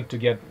would be good to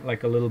get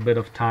like a little bit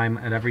of time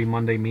at every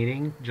Monday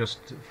meeting just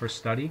for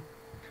study.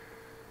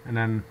 And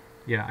then,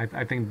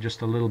 I think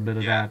just a little bit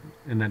of that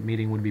in that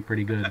meeting would be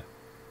pretty good.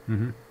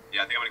 Mm-hmm.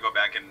 Yeah, I think I'm going to go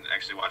back and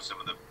actually watch some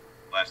of the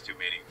last two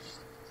meetings.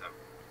 So I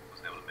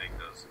wasn't able to make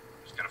those.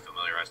 Just kind of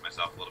familiarize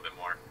myself a little bit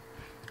more.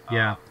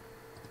 Yeah.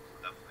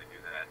 So definitely do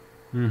that.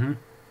 Mm-hmm.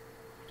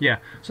 Yeah,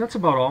 so that's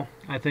about all.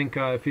 I think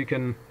if you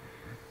can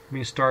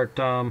start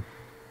kind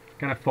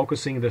of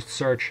focusing the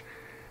search.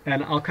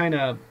 And I'll kind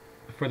of,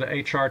 for the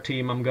HR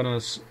team, I'm going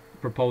to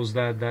propose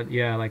that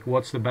like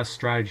what's the best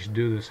strategy to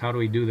do this? How do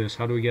we do this?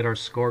 How do we get our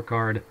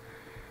scorecard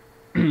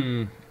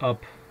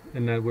up,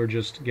 and that we're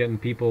just getting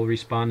people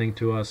responding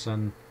to us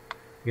and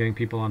getting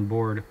people on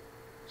board?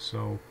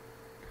 So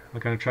I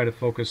kind of try to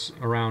focus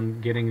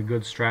around getting a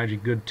good strategy,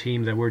 good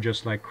team, that we're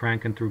just like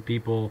cranking through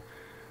people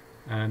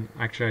and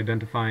actually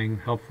identifying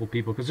helpful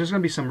people, because there's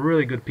going to be some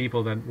really good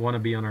people that want to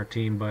be on our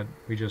team, but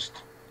we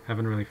just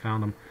haven't really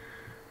found them.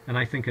 And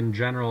I think in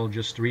general,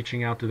 just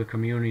reaching out to the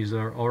communities that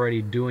are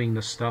already doing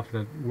the stuff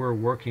that we're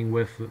working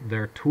with,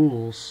 their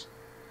tools,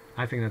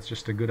 I think that's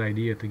just a good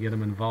idea to get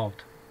them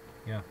involved.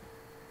 Yeah.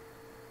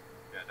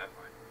 Yeah,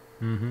 definitely.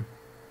 Mm-hmm.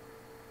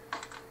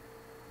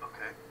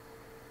 Okay.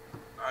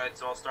 All right,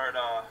 so I'll start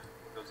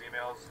with those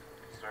emails.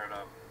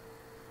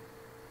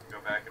 Go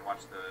back and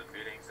watch the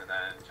meetings, and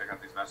then check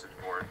out these message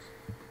boards.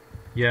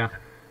 Yeah.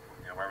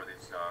 And, wherever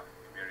these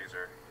communities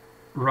are.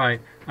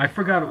 Right. I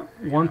forgot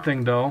one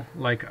thing though.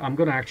 Like, I'm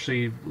gonna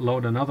actually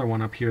load another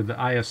one up here. The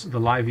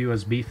live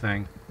USB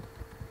thing.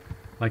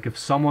 Like, if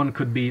someone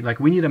could be like,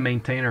 we need a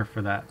maintainer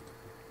for that,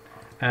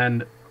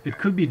 and it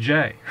could be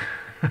Jay.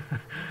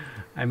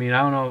 I mean,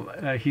 I don't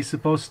know. He's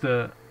supposed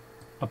to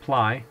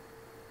apply.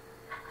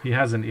 He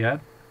hasn't yet.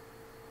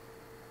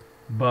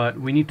 But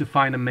we need to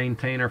find a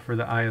maintainer for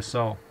the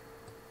ISO.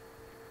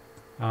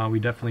 We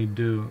definitely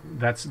do.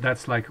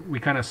 That's like, we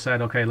kind of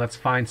said, okay, let's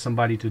find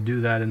somebody to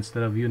do that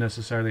instead of you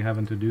necessarily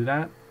having to do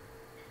that.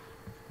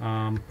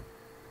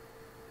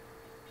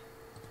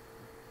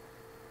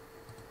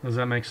 Does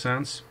that make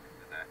sense?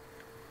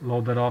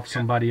 Load that off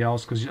somebody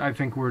else, because I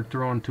think we're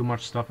throwing too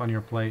much stuff on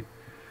your plate.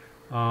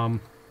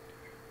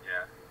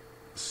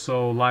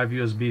 So live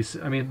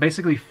USBs, I mean,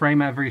 basically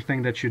frame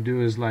everything that you do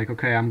is like,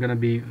 okay, I'm going to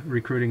be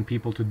recruiting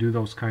people to do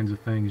those kinds of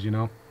things,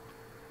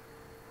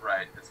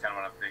 Right, that's kind of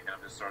what I'm thinking.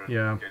 I'm just sort of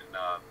getting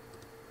a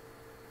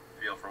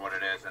feel for what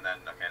it is, and then,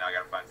 okay, now I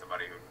got to find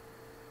somebody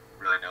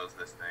who really knows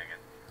this thing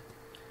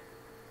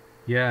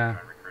and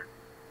recruit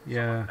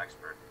an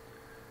expert.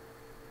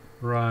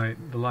 Right,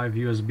 the live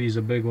USB is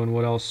a big one.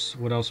 What else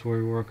were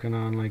we working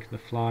on? Like the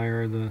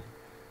flyer, the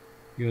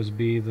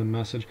USB, the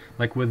message.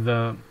 Like with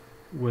the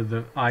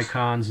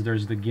icons,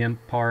 there's the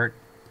GIMP part,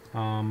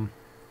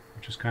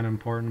 which is kind of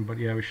important. But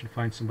yeah, we should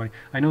find somebody.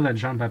 I know that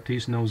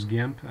Jean-Baptiste knows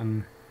GIMP,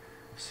 and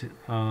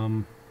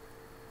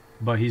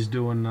but he's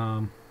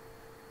doing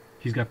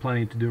he's got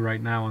plenty to do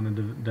right now on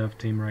the dev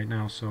team right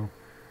now, so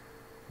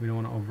we don't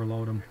want to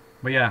overload him.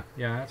 But yeah,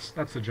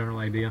 that's the general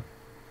idea.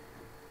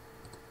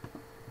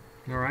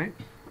 All right.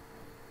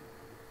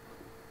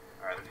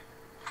 All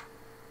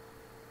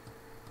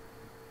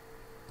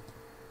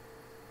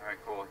right,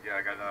 cool. Yeah,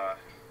 I got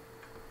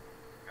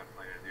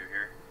plenty to do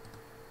here.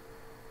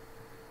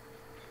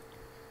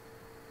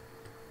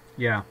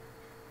 Yeah.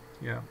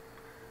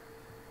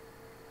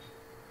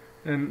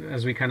 And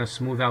as we kind of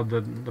smooth out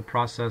the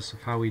process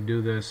of how we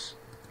do this,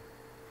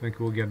 I think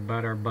we'll get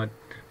better. But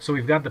so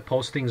we've got the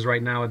postings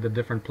right now at the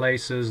different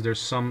places. There's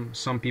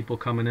some people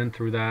coming in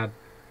through that.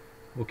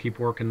 We'll keep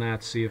working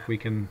that, see if we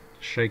can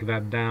shake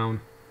that down.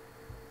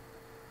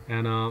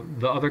 And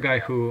the other guy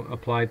who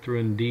applied through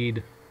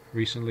Indeed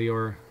recently,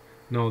 or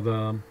no,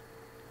 the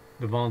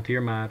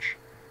volunteer match,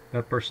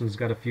 that person's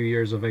got a few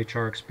years of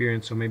HR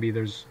experience, so maybe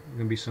there's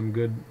going to be some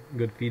good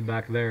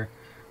feedback there.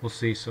 We'll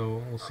see.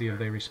 So we'll see if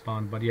they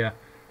respond. But yeah,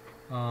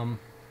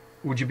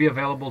 would you be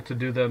available to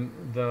do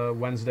the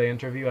Wednesday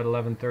interview at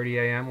 11:30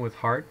 a.m. with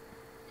Hart?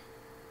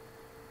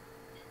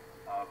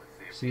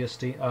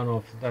 CST. I don't know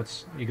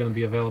if you're going to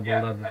be available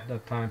at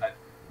that time.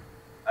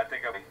 I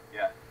think I'll be.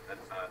 Yeah,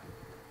 that's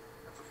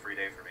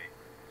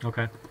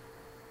Okay.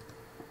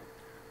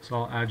 So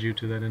I'll add you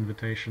to that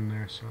invitation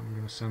there. So I'm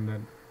going to send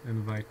that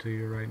invite to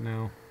you right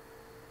now.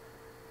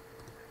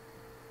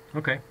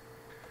 Okay.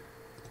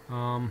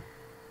 Wednesday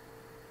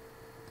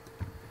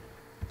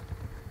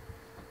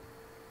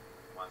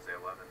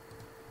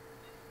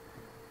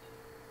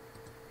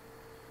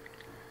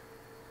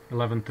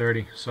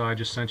 11:30. So I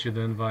just sent you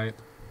the invite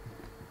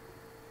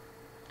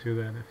to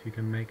that if you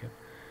can make it.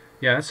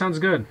 Yeah, that sounds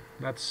good.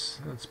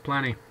 That's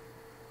plenty. Yeah.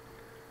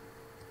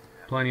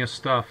 Plenty of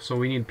stuff. So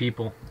we need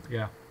people.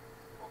 Yeah.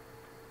 Cool.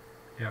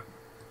 Yeah.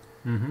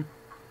 Mm-hmm.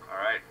 All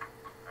right.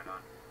 Right on.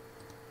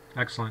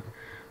 Excellent.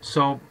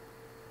 So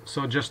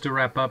just to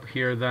wrap up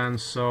here then,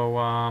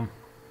 so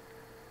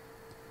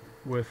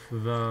with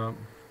the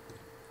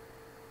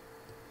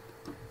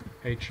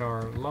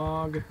HR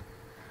log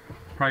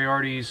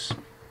priorities,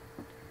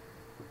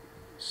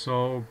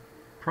 so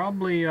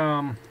probably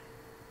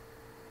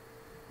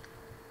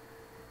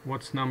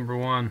what's number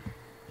one?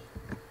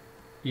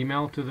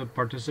 Email to the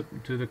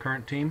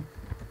current team.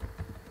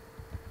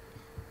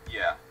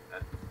 Yeah,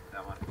 that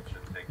one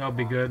should take. That'll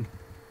be good.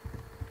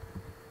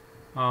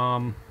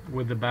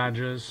 With the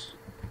badges,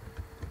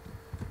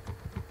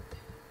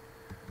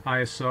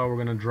 ISO, we're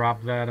gonna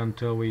drop that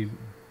until we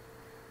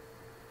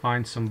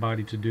find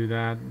somebody to do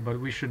that.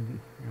 But we should,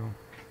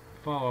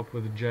 follow up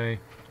with Jay.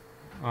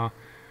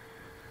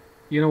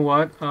 You know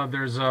what?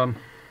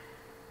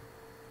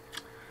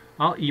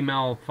 I'll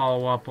email,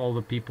 follow up all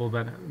the people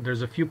that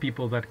there's a few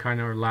people that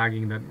kind of are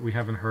lagging that we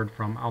haven't heard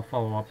from. I'll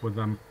follow up with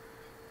them.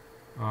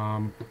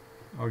 I'll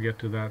get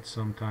to that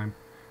sometime,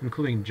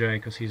 including Jay,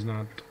 because he's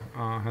not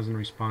hasn't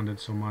responded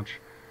so much.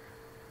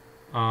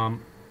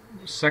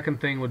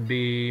 Second thing would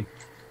be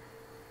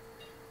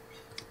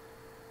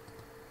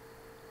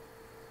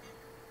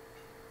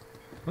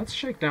let's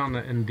shake down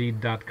the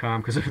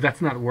Indeed.com, because if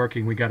that's not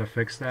working, we got to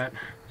fix that.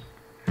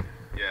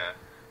 Yeah.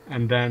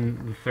 And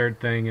then the third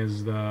thing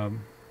is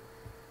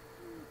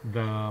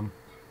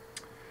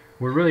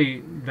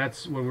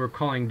that's what we're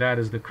calling that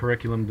is the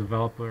curriculum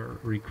developer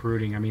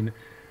recruiting. I mean,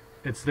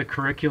 it's the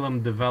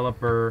curriculum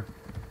developer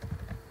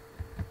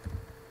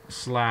 /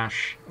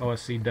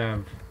 OSC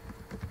dev.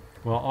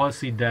 Well,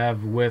 OSC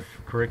dev with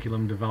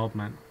curriculum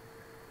development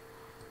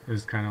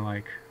is kind of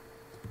like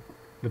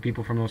the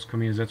people from those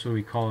communities. That's what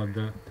we call it,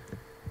 the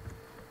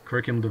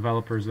curriculum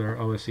developers that are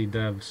OSC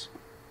devs.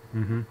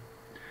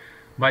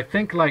 But I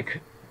think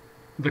like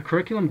the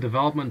curriculum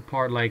development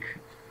part, like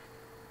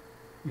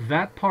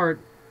that part,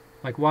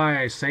 like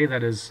why I say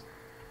that is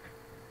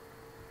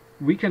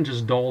we can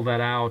just dole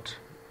that out.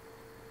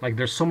 Like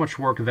there's so much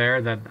work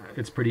there that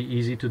it's pretty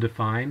easy to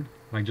define,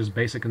 like just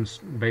basic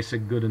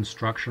good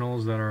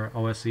instructionals that are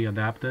OSC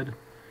adapted.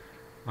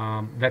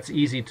 That's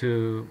easy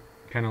to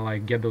kind of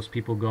like get those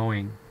people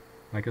going,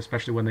 like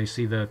especially when they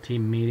see the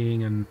team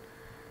meeting, and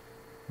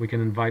we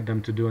can invite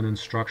them to do an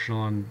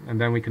instructional, and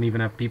then we can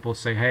even have people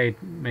say, hey,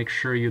 make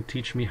sure you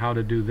teach me how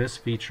to do this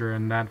feature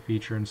and that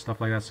feature and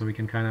stuff like that, so we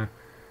can kind of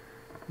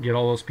get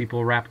all those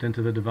people wrapped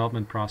into the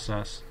development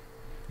process.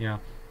 Yeah.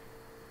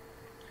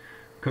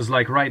 Because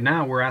like right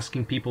now we're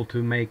asking people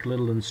to make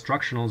little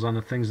instructionals on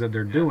the things that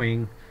they're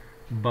doing,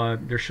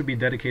 but there should be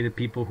dedicated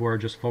people who are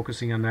just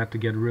focusing on that to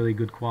get really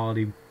good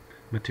quality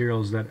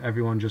materials that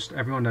everyone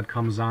that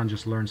comes on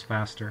just learns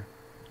faster.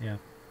 Yeah.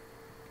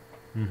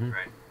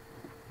 Right.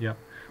 Yep.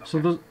 Okay.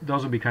 So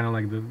those would be kind of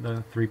like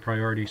the three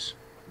priorities.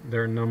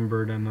 They're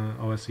numbered in the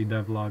OSC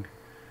dev log.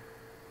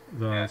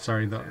 The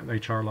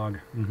HR log.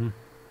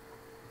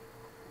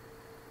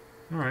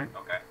 All right.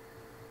 Okay.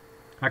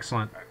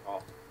 Excellent. All right,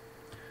 cool.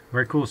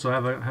 Very cool. So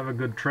have a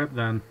good trip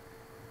then.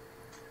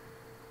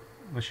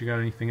 Unless you got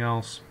anything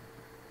else.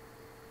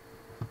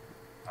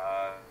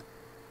 Yeah,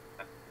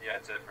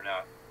 that's it for now.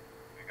 I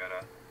think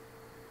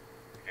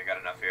I got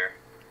enough here.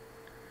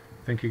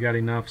 I think you got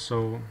enough.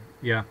 So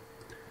yeah.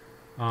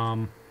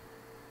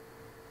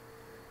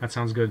 That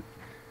sounds good.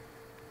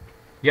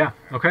 Yeah.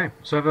 Okay.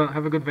 So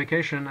have a good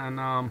vacation,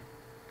 and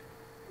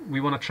we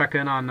want to check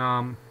in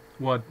on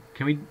what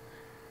can we.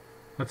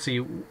 Let's see.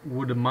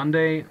 Would a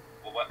Monday?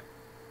 Well, what?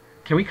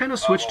 Can we kind of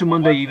switch to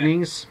Monday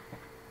evenings?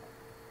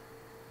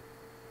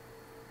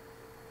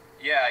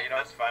 Yeah,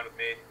 that's fine with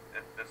me.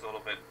 That's a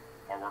little bit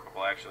more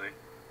workable, actually.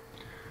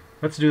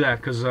 Let's do that,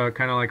 because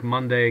kind of like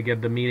Monday,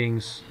 get the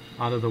meetings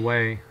out of the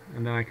way,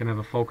 and then I can have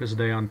a focus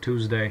day on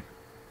Tuesday.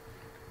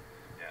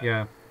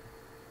 Yeah.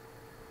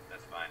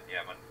 That's fine.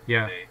 Yeah,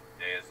 Monday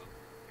day is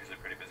usually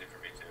pretty busy for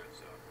me too.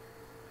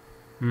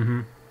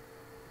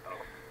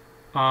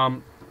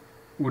 So.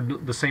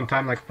 Would the same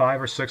time, like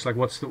 5 or 6? Like,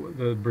 what's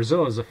the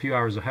Brazil is a few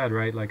hours ahead,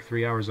 right? Like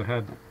 3 hours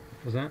ahead,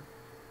 isn't it?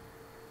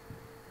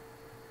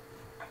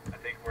 I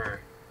think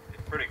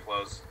it's pretty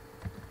close.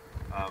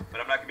 But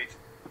I'm not gonna be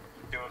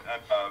doing.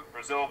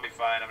 Brazil will be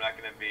fine. I'm not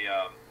gonna be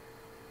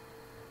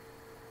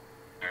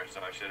there, so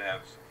I should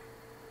have.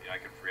 I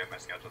can free up my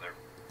schedule there.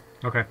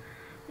 Okay.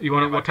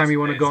 What time you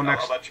want to go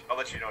next? I'll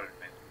let you know in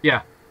advance.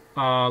 Yeah.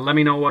 Let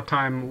me know what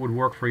time would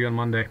work for you on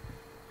Monday.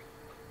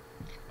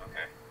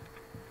 Okay.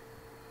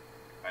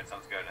 Alright,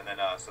 sounds good. And then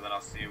so then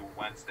I'll see you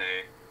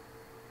Wednesday.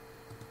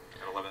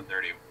 at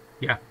 11:30.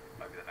 Yeah.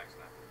 Might be the next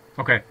time.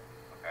 Okay.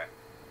 Okay.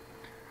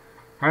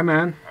 All right,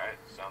 man. All right.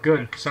 Sounds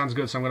Good. Sounds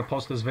good. So I'm gonna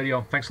post this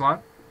video. Thanks a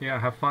lot. Yeah.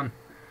 Have fun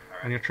All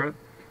right. on your trip.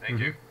 Thank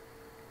you.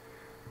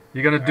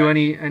 You gonna do All right.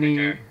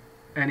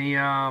 any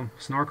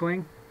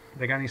snorkeling?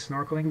 They got any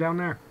snorkeling down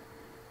there?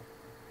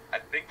 I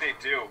think they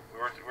do. We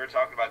were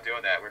talking about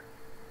doing that. We're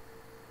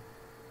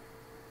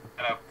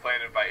kind of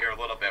playing it by ear a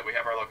little bit. We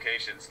have our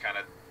locations kind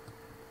of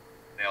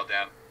nailed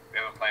down. We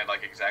haven't planned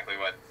like exactly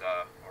what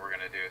we're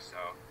gonna do. So,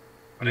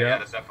 but yeah,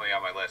 that's definitely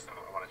on my list.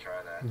 I want to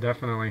try that.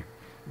 Definitely.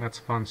 That's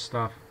fun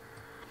stuff.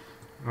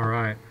 All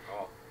right.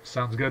 Cool.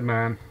 Sounds good,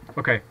 man.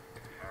 Okay.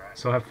 All right.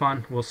 So have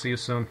fun. We'll see you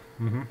soon.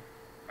 All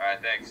right.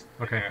 Thanks.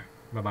 Take Okay. care.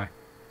 Bye-bye.